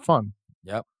what makes it fun.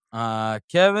 Yep.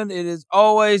 Kevin, it is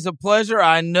always a pleasure.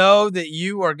 I know that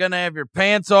you are going to have your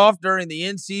pants off during the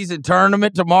in-season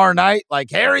tournament tomorrow night,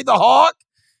 like Harry the Hawk,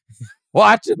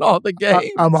 watching all the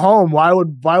games. I'm home. Why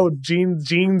would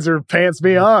jeans or pants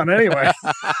be on anyway?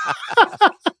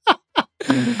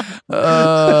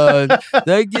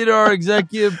 Thank you to our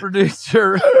executive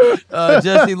producer,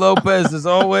 Jesse Lopez, as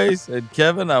always. And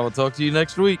Kevin, I will talk to you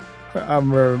next week.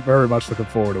 I'm very, very much looking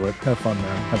forward to it. Have fun,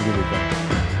 man. Have a good weekend.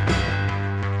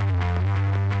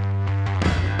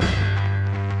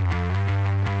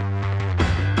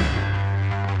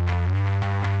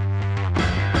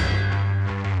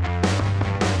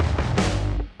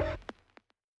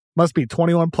 Must be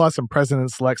 21 plus and present in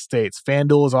select states.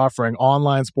 FanDuel is offering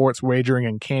online sports wagering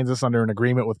in Kansas under an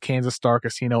agreement with Kansas Star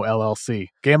Casino LLC.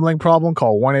 Gambling problem?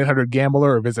 Call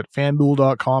 1-800-GAMBLER or visit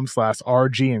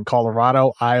FanDuel.com/RG in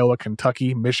Colorado, Iowa,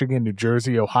 Kentucky, Michigan, New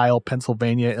Jersey, Ohio,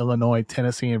 Pennsylvania, Illinois,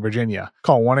 Tennessee, and Virginia.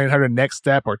 Call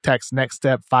 1-800-NEXT-STEP or text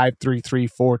NEXT-STEP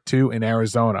 53342 in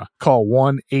Arizona. Call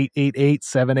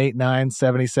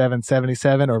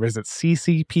 1-888-789-7777 or visit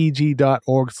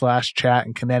ccpg.org/chat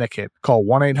in Connecticut. Call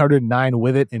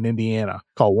 1-800-9-WITH-IT in Indiana.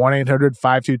 Call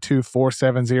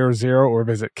 1-800-522-4700 or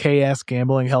visit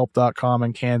ksgamblinghelp.com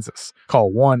in Kansas.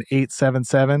 Call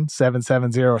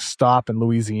 1-877-770-STOP in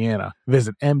Louisiana.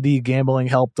 Visit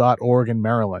mdgamblinghelp.org in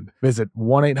Maryland. Visit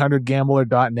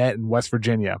 1-800-GAMBLER.net in West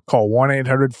Virginia. Call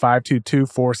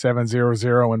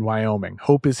 1-800-522-4700 in Wyoming.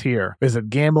 Hope is here. Visit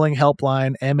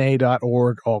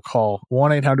gamblinghelplinema.org or call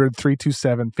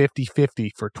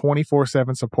 1-800-327-5050 for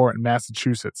 24/7 support in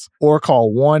Massachusetts. Or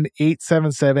call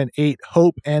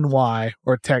 1-877-8-HOPE-NY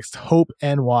or text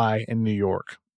HOPE-NY in New York.